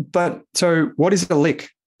details. But so what is a LIC?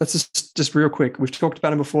 Let's just real quick. We've talked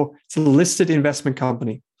about it before. It's a listed investment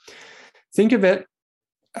company. Think of it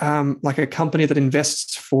like a company that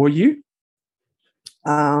invests for you.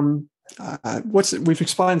 We've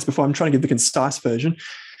explained this before. I'm trying to give the concise version.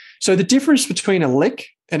 So the difference between a LIC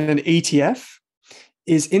and an ETF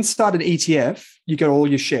is inside an ETF, you get all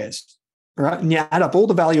your shares, right? And you add up all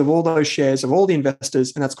the value of all those shares of all the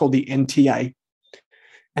investors, and that's called the NTA.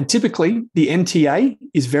 And typically, the NTA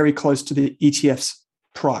is very close to the ETF's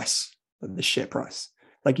price, the share price.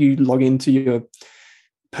 Like you log into your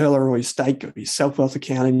Pearler or your Stake or your Self-Wealth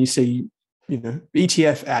account and you see,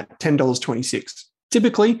 ETF at $10.26.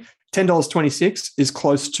 Typically, $10.26 is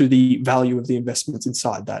close to the value of the investments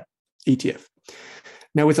inside that ETF.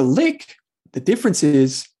 Now, with a LIC, the difference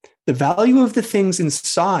is the value of the things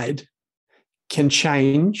inside can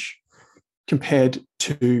change compared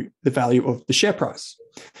to the value of the share price.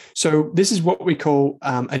 So this is what we call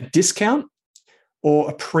a discount or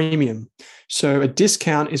a premium. So a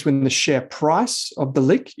discount is when the share price of the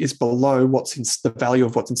LIC is below the value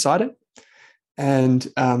of what's inside it. And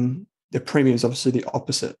the premium is obviously the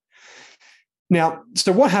opposite. Now,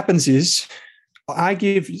 so what happens is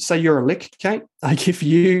say you're a LIC, Kate, I give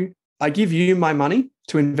you my money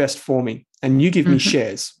to invest for me, and you give me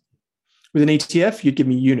shares. With an ETF, you'd give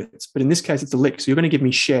me units, but in this case, it's a LIC, so you're going to give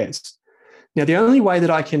me shares. Now, the only way that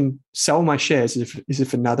I can sell my shares is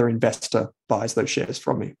if another investor buys those shares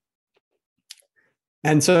from me.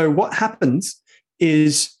 And so what happens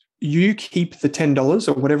is you keep the $10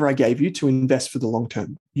 or whatever I gave you to invest for the long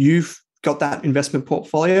term. You've got that investment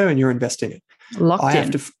portfolio and you're investing it.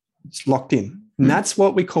 It's locked in. And that's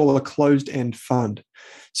what we call a closed-end fund.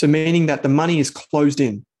 So meaning that the money is closed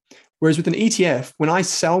in. Whereas with an ETF, when I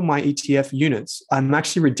sell my ETF units, I'm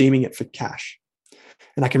actually redeeming it for cash.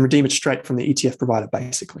 And I can redeem it straight from the ETF provider,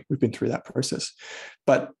 basically. We've been through that process.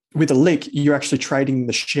 But with a LIC, you're actually trading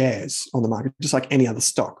the shares on the market, just like any other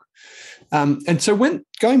stock. And so when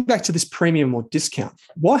going back to this premium or discount,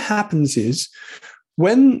 what happens is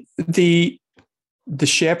when the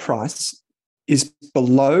share price is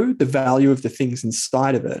below the value of the things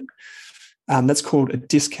inside of it, that's called a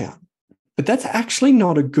discount. But that's actually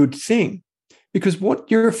not a good thing, because what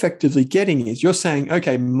you're effectively getting is you're saying,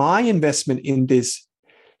 okay, my investment in this,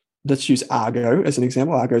 let's use Argo as an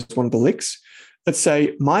example. Argo is one of the LICs. Let's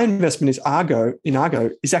say my investment is Argo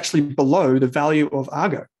is actually below the value of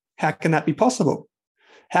Argo. How can that be possible?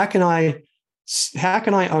 How can I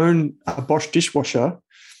own a Bosch dishwasher,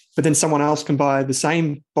 but then someone else can buy the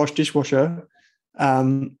same Bosch dishwasher, at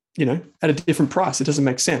a different price? It doesn't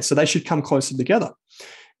make sense. So they should come closer together.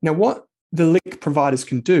 Now, what the LIC providers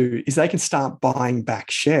can do is they can start buying back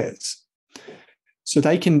shares. So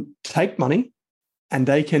they can take money and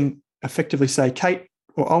they can effectively say, Kate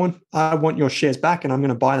or Owen, I want your shares back and I'm going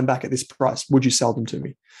to buy them back at this price. Would you sell them to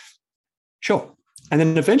me? Sure. And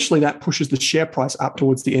then eventually that pushes the share price up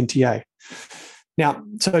towards the NTA. Now,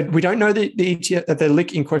 so we don't know the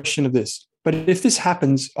LIC in question of this, but if this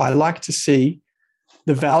happens, I like to see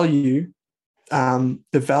the value of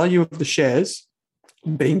the shares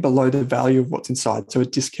being below the value of what's inside, so a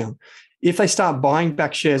discount. If they start buying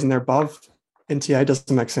back shares and they're above NTA, it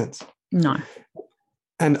doesn't make sense. No.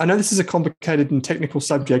 And I know this is a complicated and technical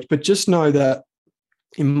subject, but just know that,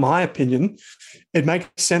 in my opinion, it makes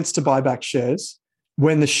sense to buy back shares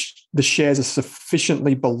when the shares are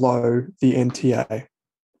sufficiently below the NTA.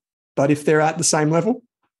 But if they're at the same level,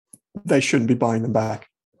 they shouldn't be buying them back.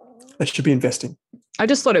 They should be investing. I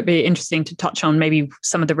just thought it'd be interesting to touch on maybe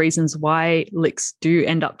some of the reasons why LICs do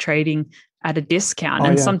end up trading at a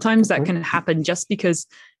discount. Sometimes that can happen just because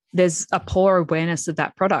there's a poor awareness of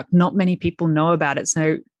that product. Not many people know about it,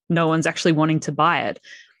 so no one's actually wanting to buy it.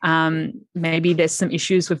 Maybe there's some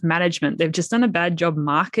issues with management. They've just done a bad job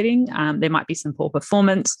marketing. There might be some poor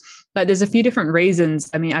performance, but there's a few different reasons.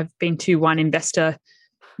 I mean, I've been to one investor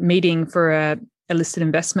meeting for a listed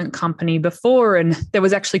investment company before, and there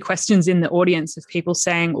was actually questions in the audience of people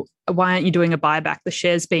saying, why aren't you doing a buyback? The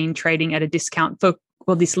share's been trading at a discount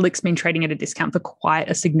this LIC's been trading at a discount for quite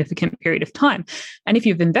a significant period of time. And if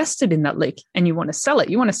you've invested in that LIC and you want to sell it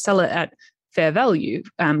at fair value,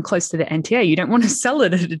 close to the NTA. You don't want to sell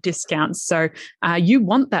it at a discount. So you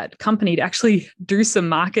want that company to actually do some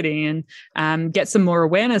marketing and get some more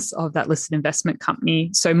awareness of that listed investment company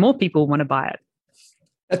so more people want to buy it.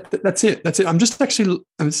 That's it. I'm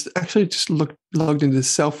actually just logged into the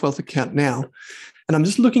Self-Wealth account now, and I'm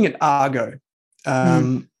just looking at Argo,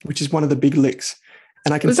 which is one of the big LICs.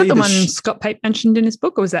 And I can see that the one Scott Pape mentioned in his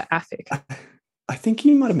book, or was that AFIC? I think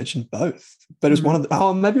he might have mentioned both, but it was one of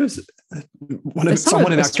the, maybe it was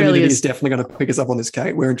someone in our community is definitely going to pick us up on this,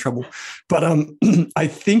 Kate. We're in trouble. But I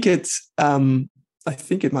think it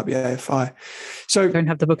might be AFI. So I don't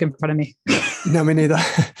have the book in front of me. No, me neither.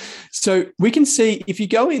 So we can see if you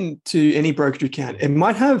go into any brokerage account, it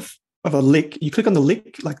might have of a LIC. You click on the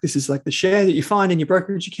LIC, like this is like the share that you find in your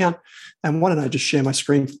brokerage account. And why don't I just share my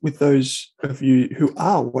screen with those of you who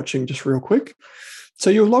are watching just real quick. So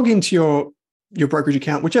you'll log into your brokerage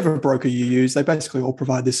account, whichever broker you use. They basically all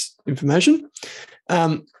provide this information.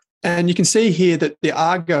 And you can see here that the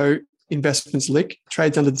Argo Investments LIC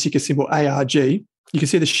trades under the ticker symbol ARG. You can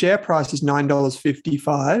see the share price is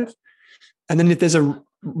 $9.55. And then if there's a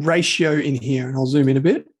ratio in here, and I'll zoom in a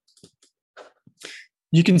bit,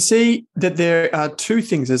 you can see that there are two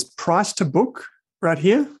things. There's price to book right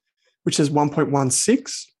here, which says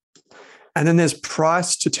 1.16. And then there's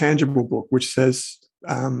price to tangible book, which says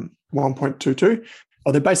 1.22.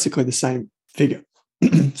 They're basically the same figure.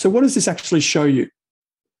 So what does this actually show you?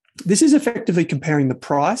 This is effectively comparing the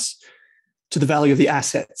price to the value of the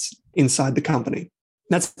assets inside the company.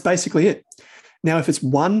 That's basically it. Now, if it's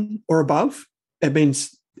 1 or above, it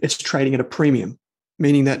means it's trading at a premium,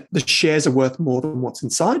 meaning that the shares are worth more than what's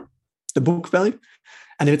inside, the book value.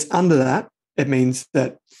 And if it's under that, it means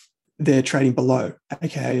that they're trading below,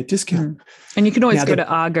 aka a discount. And you can always go to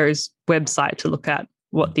Argo's website to look at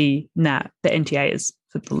what the NTA is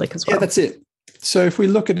for the LIC as well. Yeah, that's it. So if we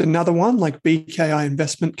look at another one like BKI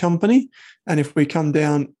Investment Company, and if we come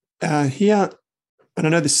down here, and I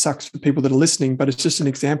know this sucks for people that are listening, but it's just an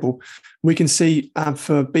example. We can see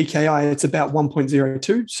for BKI, it's about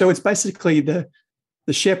 1.02. So it's basically the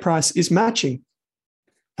share price is matching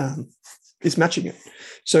it.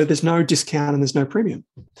 So there's no discount and there's no premium.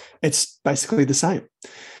 It's basically the same.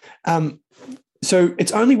 So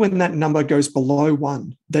it's only when that number goes below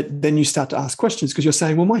 1 that then you start to ask questions, because you're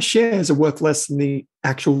saying, well, my shares are worth less than the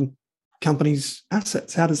actual company's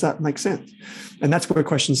assets. How does that make sense? And that's where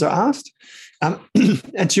questions are asked. And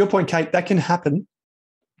to your point, Kate, that can happen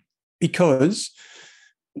because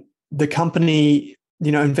the company,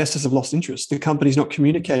 investors have lost interest. The company's not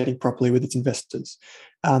communicating properly with its investors.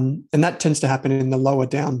 And that tends to happen in the lower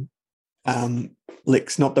down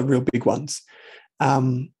licks, not the real big ones.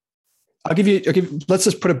 Let's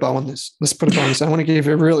just put a bow on this. I want to give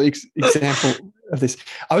a real example of this.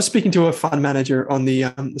 I was speaking to a fund manager on the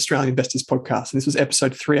Australian Investors podcast, and this was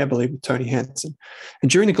episode 3, I believe, with Tony Hansen.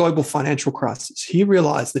 And during the global financial crisis, he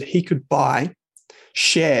realized that he could buy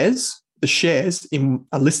the shares in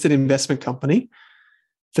a listed investment company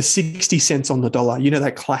for 60 cents on the dollar.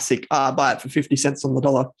 That classic, buy it for 50 cents on the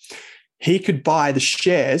dollar. He could buy the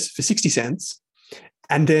shares for 60 cents.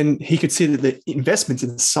 And then he could see that the investments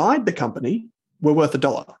inside the company were worth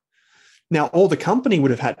 $1. Now, all the company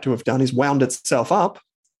would have had to have done is wound itself up.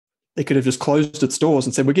 They could have just closed its doors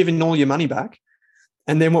and said, we're giving all your money back.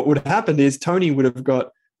 And then what would have happened is Tony would have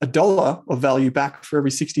got $1 of value back for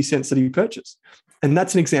every 60 cents that he purchased. And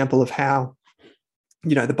that's an example of how,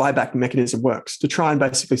 the buyback mechanism works, to try and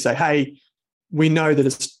basically say, hey, we know that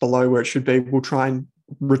it's below where it should be. We'll try and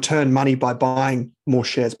return money by buying more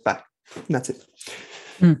shares back. And that's it.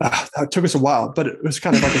 It took us a while, but it was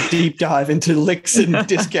kind of like a deep dive into licks and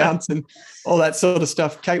discounts and all that sort of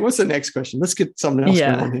stuff. Kate, what's the next question? Let's get something else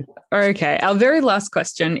going on here. Okay. Our very last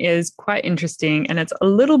question is quite interesting, and it's a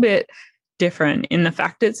little bit different in the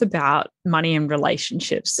fact it's about money and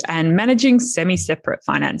relationships and managing semi-separate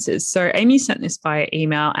finances. So Amy sent this via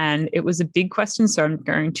email, and it was a big question, so I'm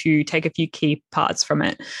going to take a few key parts from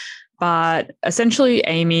it. But essentially,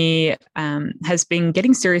 Amy has been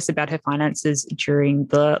getting serious about her finances during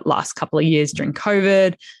the last couple of years during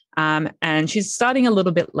COVID. And she's starting a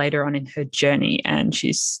little bit later on in her journey. And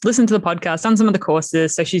she's listened to the podcast, done some of the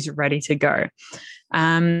courses, so she's ready to go.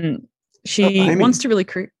 She wants to really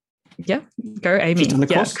create... Yeah, go Amy. She's done the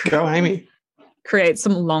course. Go Amy. Create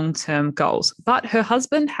some long-term goals. But her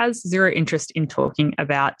husband has zero interest in talking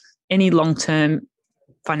about any long-term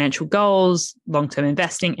financial goals, long-term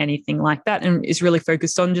investing, anything like that, and is really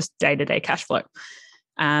focused on just day-to-day cash flow.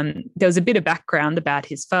 There was a bit of background about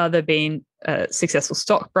his father being a successful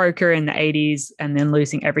stockbroker in the 80s and then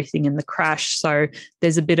losing everything in the crash. So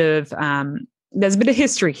there's a bit of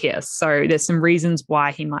history here. So there's some reasons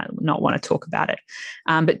why he might not want to talk about it.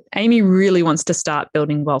 But Amy really wants to start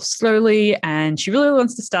building wealth slowly, and she really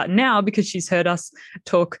wants to start now because she's heard us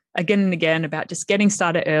talk again and again about just getting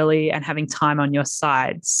started early and having time on your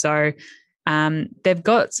side. So they've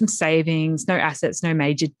got some savings, no assets, no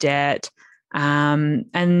major debt.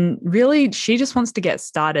 And really, she just wants to get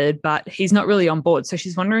started, but he's not really on board. So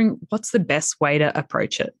she's wondering what's the best way to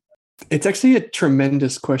approach it. It's actually a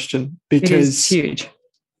tremendous question because it is huge.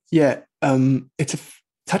 Yeah, it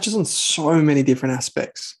touches on so many different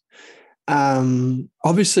aspects.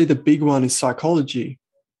 Obviously, the big one is psychology.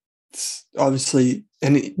 It's obviously,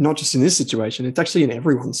 and not just in this situation, it's actually in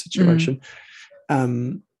everyone's situation.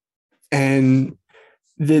 And I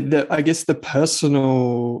guess the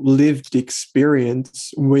personal lived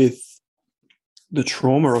experience with the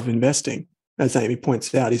trauma of investing, as Amy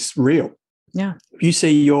points out, is real. Yeah. If you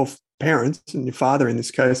see your parents, and your father in this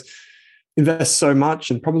case, invest so much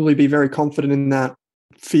and probably be very confident in that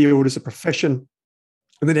field as a profession,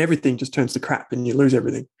 and then everything just turns to crap and you lose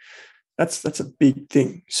everything. That's a big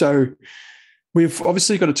thing. So we've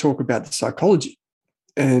obviously got to talk about the psychology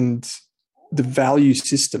and the value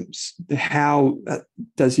systems. How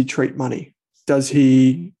does he treat money? Does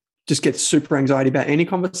he just get super anxiety about any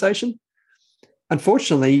conversation?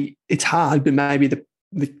 Unfortunately, it's hard, but maybe the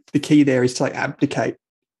key there is to abdicate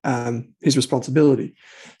his responsibility.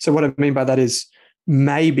 So what I mean by that is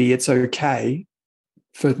maybe it's okay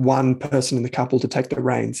for one person in the couple to take the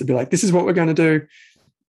reins and be like, this is what we're going to do.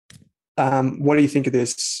 What do you think of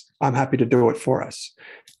this? I'm happy to do it for us.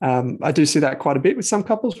 I do see that quite a bit with some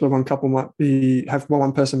couples where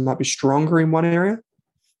one person might be stronger in one area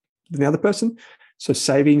than the other person. So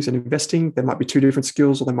savings and investing, there might be two different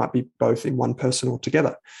skills, or they might be both in one person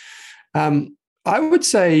altogether. I would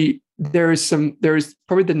say there is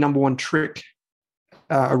probably the number one trick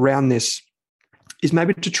around this is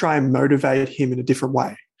maybe to try and motivate him in a different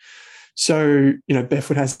way. So,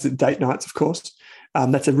 Barefoot has the date nights, of course,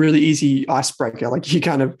 That's a really easy icebreaker. Like, you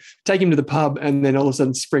kind of take him to the pub and then all of a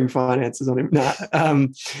sudden spring finances on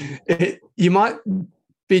him. You might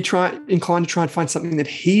be inclined to try and find something that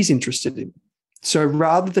he's interested in. So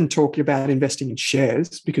rather than talking about investing in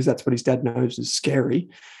shares, because that's what his dad knows is scary,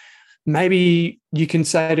 maybe you can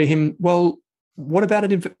say to him, well, what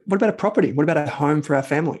about a property? What about a home for our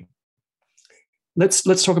family? Let's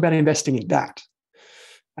talk about investing in that.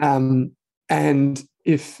 And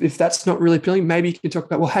if that's not really appealing, maybe you can talk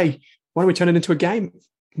about, well, hey, why don't we turn it into a game?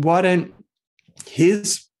 Why don't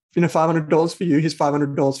here's $500 for you, here's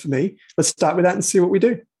 $500 for me. Let's start with that and see what we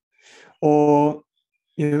do. Or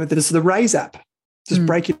there's the Raise app. Just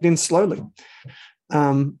break it in slowly.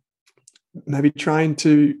 Maybe trying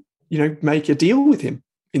to make a deal with him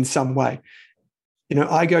in some way.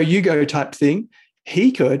 I go, you go type thing.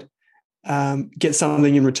 He could get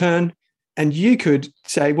something in return. And you could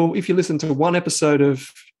say, well, if you listen to one episode of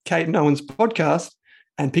Kate and Owen's podcast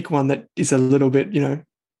and pick one that is a little bit,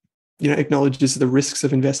 acknowledges the risks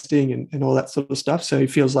of investing and all that sort of stuff. So he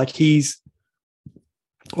feels like he's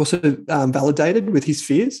also validated with his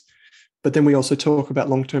fears. But then we also talk about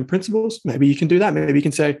long-term principles. Maybe you can do that. Maybe you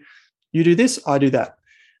can say, you do this, I do that.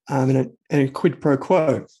 And a quid pro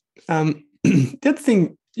quo. The other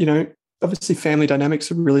thing, obviously family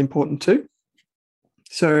dynamics are really important too.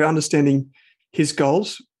 So understanding his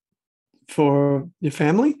goals for your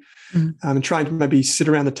family and trying to maybe sit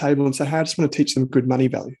around the table and say, hey, I just want to teach them good money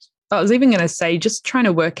values. I was even going to say, just trying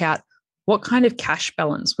to work out what kind of cash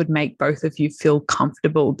balance would make both of you feel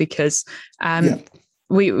comfortable, because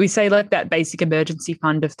we say like that basic emergency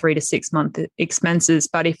fund of 3 to 6 month expenses.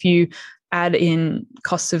 But if you add in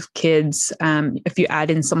costs of kids, if you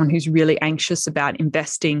add in someone who's really anxious about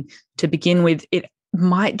investing to begin with, it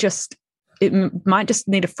might just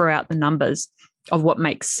need to throw out the numbers of what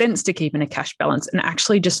makes sense to keep in a cash balance and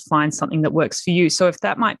actually just find something that works for you. So if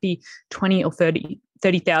that might be 20 or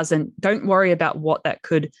 30,000, don't worry about what that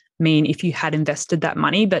could mean if you had invested that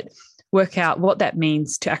money, but work out what that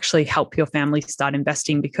means to actually help your family start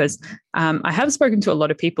investing. Because I have spoken to a lot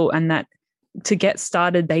of people, and that to get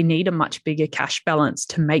started, they need a much bigger cash balance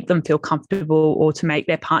to make them feel comfortable, or to make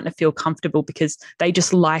their partner feel comfortable, because they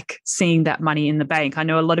just like seeing that money in the bank. I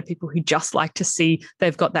know a lot of people who just like to see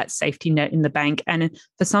they've got that safety net in the bank. And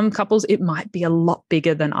for some couples, it might be a lot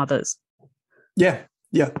bigger than others. Yeah.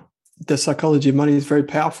 The psychology of money is very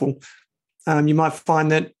powerful. You might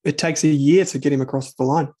find that it takes a year to get him across the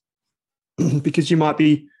line because you might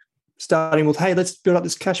be starting with, hey, let's build up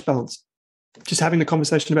this cash balance. Just having the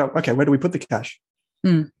conversation about, okay, where do we put the cash?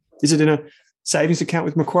 Is it in a savings account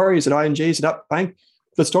with Macquarie? Is it ING? Is it up bank?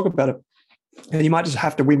 Let's talk about it. And you might just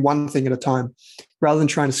have to win one thing at a time. Rather than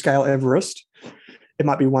trying to scale Everest, it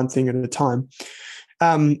might be one thing at a time.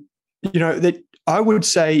 That I would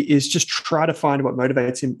say is just try to find what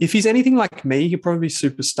motivates him. If he's anything like me, he'll probably be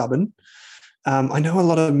super stubborn. I know a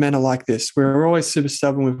lot of men are like this. We're always super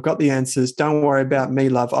stubborn. We've got the answers. Don't worry about me,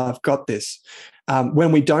 love. I've got this.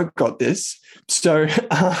 When we don't got this. So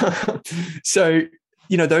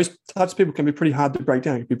those types of people can be pretty hard to break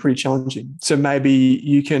down. It can be pretty challenging. So maybe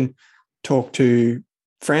you can talk to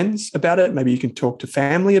friends about it. Maybe you can talk to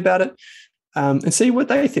family about it and see what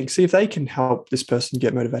they think. See if they can help this person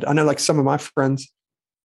get motivated. I know like some of my friends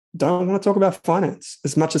don't want to talk about finance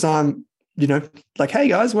as much as I'm, like, hey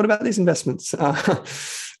guys, what about these investments?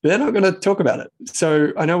 They're not going to talk about it.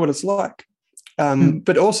 So I know what it's like.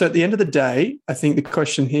 But also at the end of the day, I think the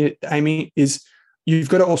question here, Amy, is you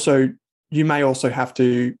may also have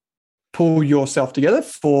to pull yourself together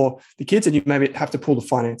for the kids, and you maybe have to pull the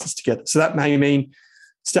finances together. So that may mean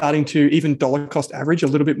starting to even dollar cost average a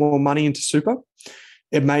little bit more money into super.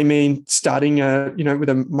 It may mean starting with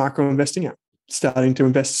a micro investing app, starting to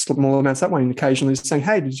invest small amounts that way, and occasionally saying,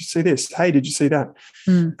 hey, did you see this? Hey, did you see that?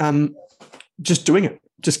 Just doing it,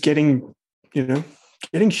 just getting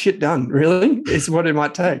shit done really is what it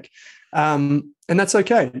might take. And that's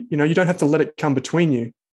okay. You don't have to let it come between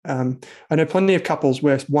you. I know plenty of couples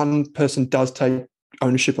where one person does take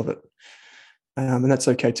ownership of it. And that's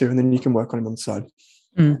okay too. And then you can work on it on the side.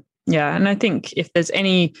 Yeah. And I think if there's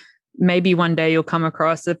maybe one day you'll come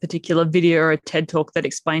across a particular video or a TED talk that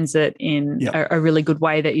explains it in a really good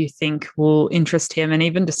way that you think will interest him, and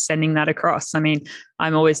even just sending that across. I mean,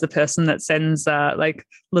 I'm always the person that sends like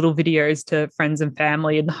little videos to friends and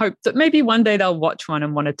family in the hope that maybe one day they'll watch one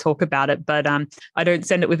and want to talk about it. But I don't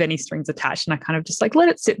send it with any strings attached, and I kind of just like let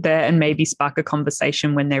it sit there and maybe spark a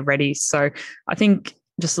conversation when they're ready. So I think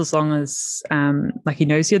just as long as he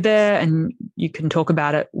knows you're there and you can talk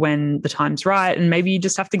about it when the time's right, and maybe you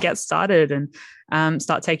just have to get started and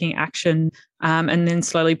start taking action and then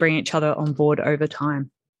slowly bring each other on board over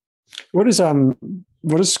time. What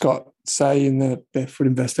does Scott say in the Barefoot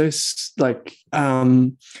Investors? Like,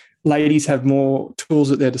 ladies have more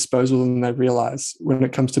tools at their disposal than they realize when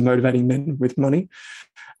it comes to motivating men with money.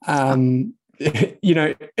 You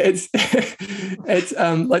know, it's it's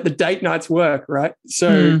like the date nights work, right?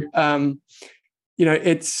 So you know,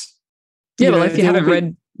 it's well, if you haven't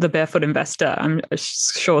read The Barefoot Investor, I'm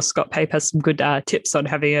sure Scott Pape has some good tips on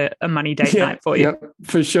having a money date night for you. Yeah,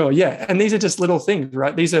 for sure. Yeah. And these are just little things,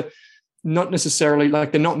 right? These are not necessarily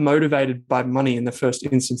like, they're not motivated by money in the first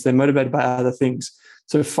instance. They're motivated by other things.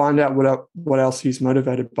 So find out what else he's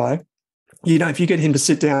motivated by. You know, if you get him to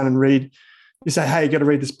sit down and read, you say, hey, you got to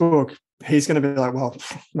read this book. He's going to be like, well,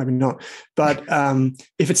 maybe not. But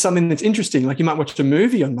if it's something that's interesting, like you might watch a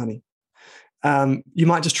movie on money, you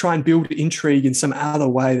might just try and build intrigue in some other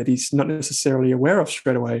way that he's not necessarily aware of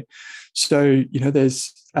straight away. So, you know,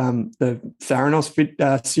 there's the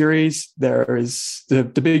Theranos series. There is the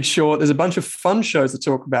Big Short. There's a bunch of fun shows that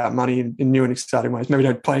talk about money in new and exciting ways. Maybe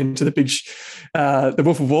don't play into the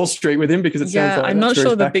Wolf of Wall Street with him because it sounds like I'm not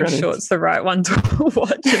sure the Big Short's the right one to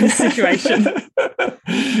watch in this situation.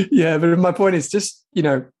 Yeah, but my point is just, you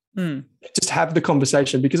know, just have the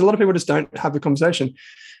conversation, because a lot of people just don't have the conversation.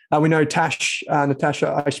 We know Natasha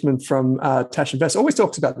Eichmann from Tash Invest always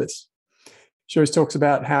talks about this. She always talks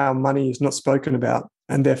about how money is not spoken about,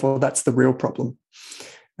 and therefore that's the real problem.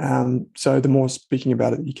 So the more speaking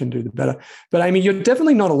about it you can do, the better. But Amy, you're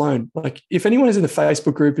definitely not alone. Like, if anyone is in the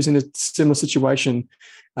Facebook group is in a similar situation,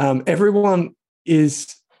 everyone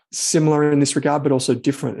is similar in this regard, but also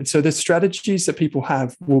different. And so the strategies that people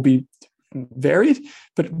have will be varied,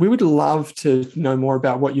 but we would love to know more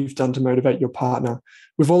about what you've done to motivate your partner.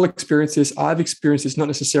 We've all experienced this. I've experienced this, not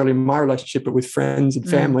necessarily in my relationship, but with friends and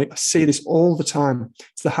family. I see this all the time.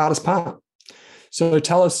 It's the hardest part. So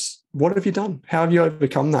tell us, what have you done? How have you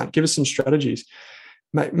overcome that? Give us some strategies.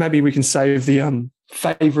 Maybe we can save the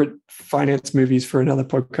favorite finance movies for another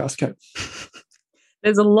podcast, Kate.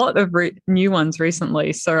 There's a lot of new ones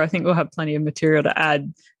recently, so I think we'll have plenty of material to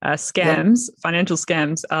add. Scams, financial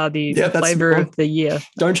scams are the flavor of the year.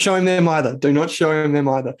 Don't show him them either. Do not show him them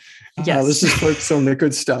either. Yes. Let's just focus on the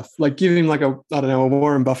good stuff. Like, give him like a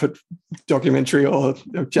Warren Buffett documentary or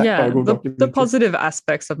a Jack Bogle documentary. The positive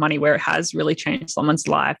aspects of money, where it has really changed someone's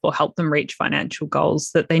life or helped them reach financial goals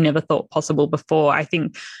that they never thought possible before. I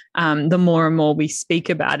think the more and more we speak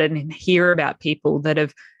about it and hear about people that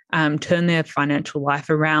have turn their financial life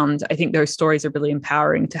around, I think those stories are really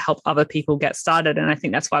empowering to help other people get started. And I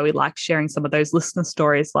think that's why we liked sharing some of those listener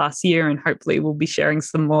stories last year, and hopefully we'll be sharing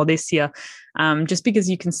some more this year, just because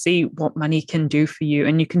you can see what money can do for you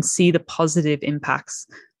and you can see the positive impacts.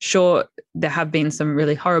 Sure, there have been some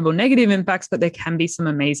really horrible negative impacts, but there can be some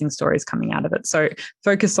amazing stories coming out of it. So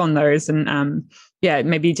focus on those and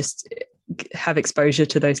maybe just have exposure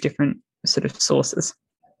to those different sort of sources.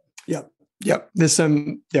 Yeah. Yep. There's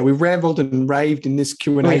some, we rambled and raved in this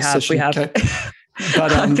Q&A session. We have. Okay.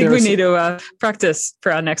 But I think we need to practice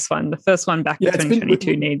for our next one. The first one back in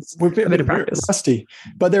 2022 needs a bit of practice. Rusty,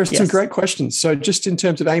 but there are some great questions. So just in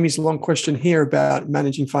terms of Amy's long question here about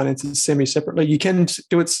managing finances semi-separately, you can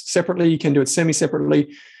do it separately, you can do it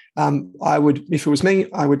semi-separately. I would, if it was me,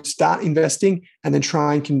 I would start investing and then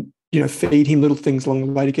try and feed him little things along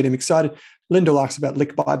the way to get him excited. Linda likes about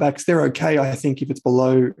lick buybacks. They're okay, I think, if it's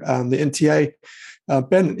below the NTA.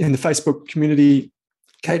 Ben, in the Facebook community,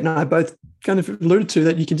 Kate and I both kind of alluded to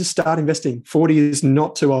that you can just start investing. 40 is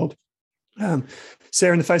not too old.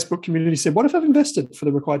 Sarah in the Facebook community said, what if I've invested for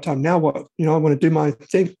the required time? Now what? I want to do my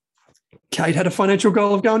thing. Kate had a financial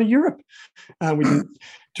goal of going to Europe. We didn't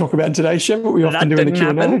talk about in today's show, but we often do in the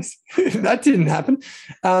Q&A. That didn't happen.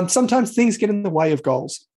 Sometimes things get in the way of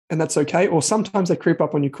goals, and that's okay. Or sometimes they creep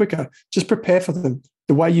up on you quicker. Just prepare for them.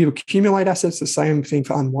 The way you accumulate assets, the same thing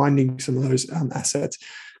for unwinding some of those assets.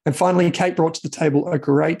 And finally, Kate brought to the table a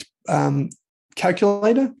great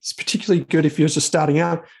calculator. It's particularly good if you're just starting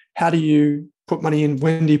out. How do you put money in?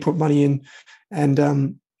 When do you put money in?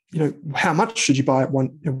 And how much should you buy at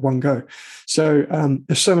one go? So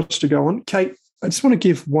there's so much to go on. Kate, I just want to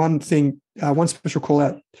give one thing, one special call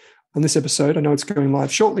out on this episode. I know it's going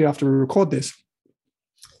live shortly after we record this.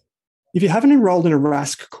 If you haven't enrolled in a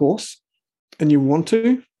Rask course and you want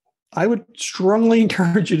to, I would strongly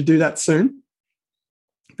encourage you to do that soon,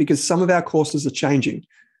 because some of our courses are changing.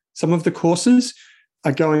 Some of the courses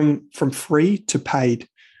are going from free to paid.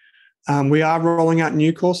 We are rolling out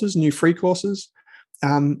new courses, new free courses,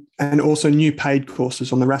 and also new paid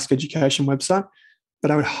courses on the Rask Education website.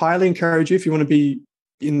 But I would highly encourage you, if you want to be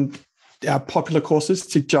in our popular courses,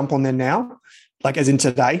 to jump on there now, like as in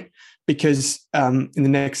today. because in the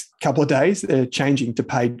next couple of days, they're changing to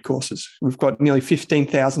paid courses. We've got nearly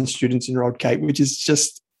 15,000 students enrolled, Kate, which is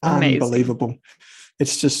just amazing. Unbelievable.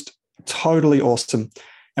 It's just totally awesome.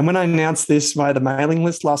 And when I announced this via the mailing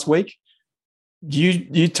list last week,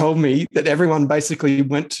 you told me that everyone basically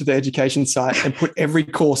went to the education site and put every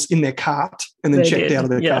course in their cart and then checked out of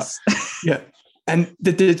their cart. Yeah. And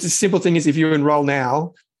the simple thing is, if you enroll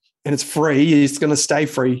now and it's free, it's going to stay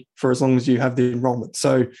free for as long as you have the enrollment.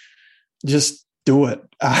 So just do it.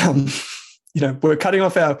 We're cutting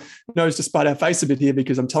off our nose to spite our face a bit here,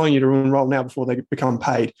 because I'm telling you to enroll now before they become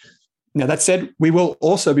paid. Now, that said, we will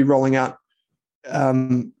also be rolling out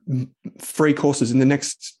free courses in the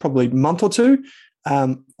next probably month or two.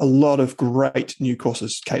 A lot of great new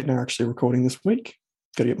courses. Kate and I are actually recording this week.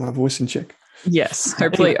 Got to get my voice in check. Yes,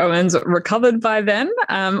 hopefully Owen's recovered by then,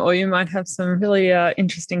 or you might have some really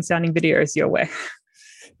interesting sounding videos your way.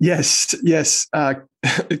 Yes.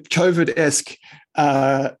 COVID-esque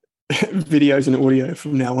videos and audio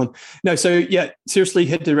from now on. No, so yeah, seriously,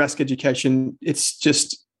 head to Rask Education. It's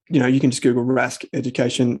just, you can just Google Rask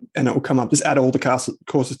Education and it will come up. Just add all the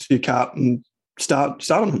courses to your cart and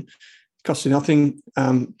start on them. It costs you nothing,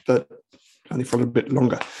 but only for a little bit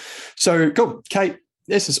longer. So cool. Kate,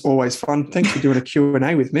 this is always fun. Thanks for doing a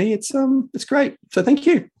Q&A with me. It's great. So thank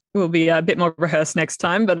you. We'll be a bit more rehearsed next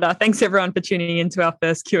time, but thanks everyone for tuning into our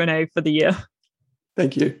first Q&A for the year.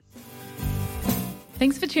 Thank you.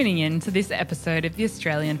 Thanks for tuning in to this episode of the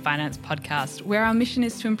Australian Finance Podcast, where our mission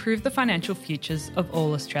is to improve the financial futures of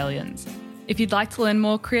all Australians. If you'd like to learn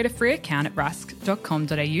more, create a free account at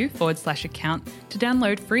rask.com.au/account to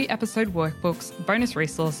download free episode workbooks, bonus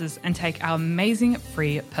resources, and take our amazing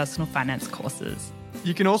free personal finance courses.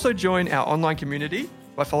 You can also join our online community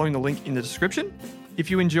by following the link in the description. If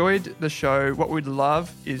you enjoyed the show, what we'd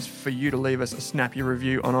love is for you to leave us a snappy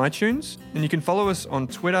review on iTunes. And you can follow us on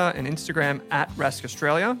Twitter and Instagram at Rask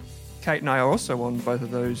Australia. Kate and I are also on both of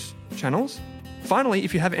those channels. Finally,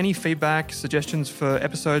 if you have any feedback, suggestions for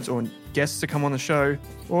episodes or guests to come on the show,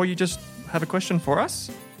 or you just have a question for us,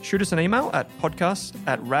 shoot us an email at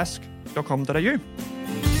podcast@rask.com.au.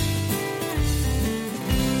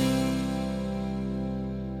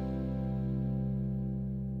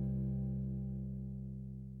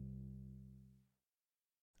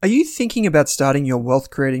 Are you thinking about starting your wealth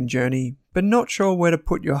creating journey, but not sure where to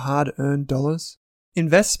put your hard-earned dollars?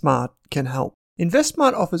 InvestSmart can help.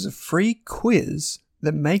 InvestSmart offers a free quiz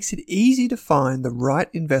that makes it easy to find the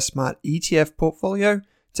right InvestSmart ETF portfolio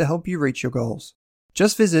to help you reach your goals.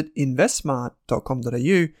 Just visit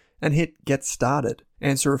investsmart.com.au and hit Get Started.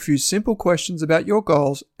 Answer a few simple questions about your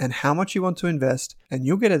goals and how much you want to invest, and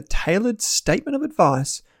you'll get a tailored statement of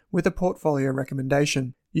advice with a portfolio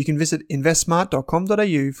recommendation. You can visit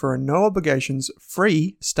investsmart.com.au for a no obligations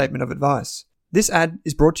free statement of advice. This ad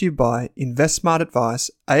is brought to you by InvestSmart Advice,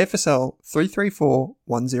 AFSL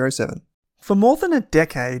 334107. For more than a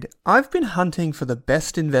decade, I've been hunting for the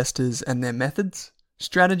best investors and their methods,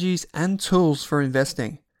 strategies, and tools for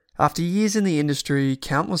investing. After years in the industry,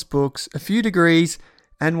 countless books, a few degrees,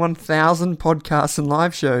 and 1,000 podcasts and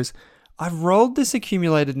live shows, I've rolled this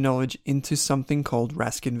accumulated knowledge into something called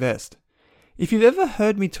Rask Invest. If you've ever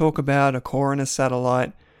heard me talk about a core and a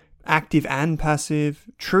satellite, active and passive,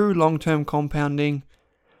 true long-term compounding,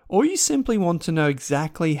 or you simply want to know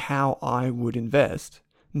exactly how I would invest,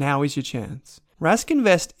 now is your chance. Rask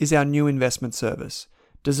Invest is our new investment service,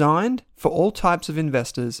 designed for all types of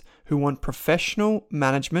investors who want professional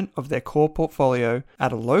management of their core portfolio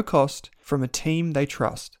at a low cost from a team they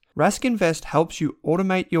trust. Rask Invest helps you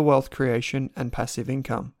automate your wealth creation and passive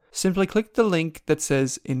income. Simply click the link that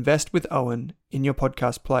says Invest with Owen in your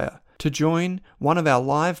podcast player to join one of our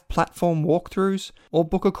live platform walkthroughs or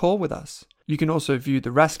book a call with us. You can also view the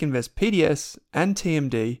Rask Invest PDS and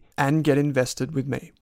TMD and get invested with me.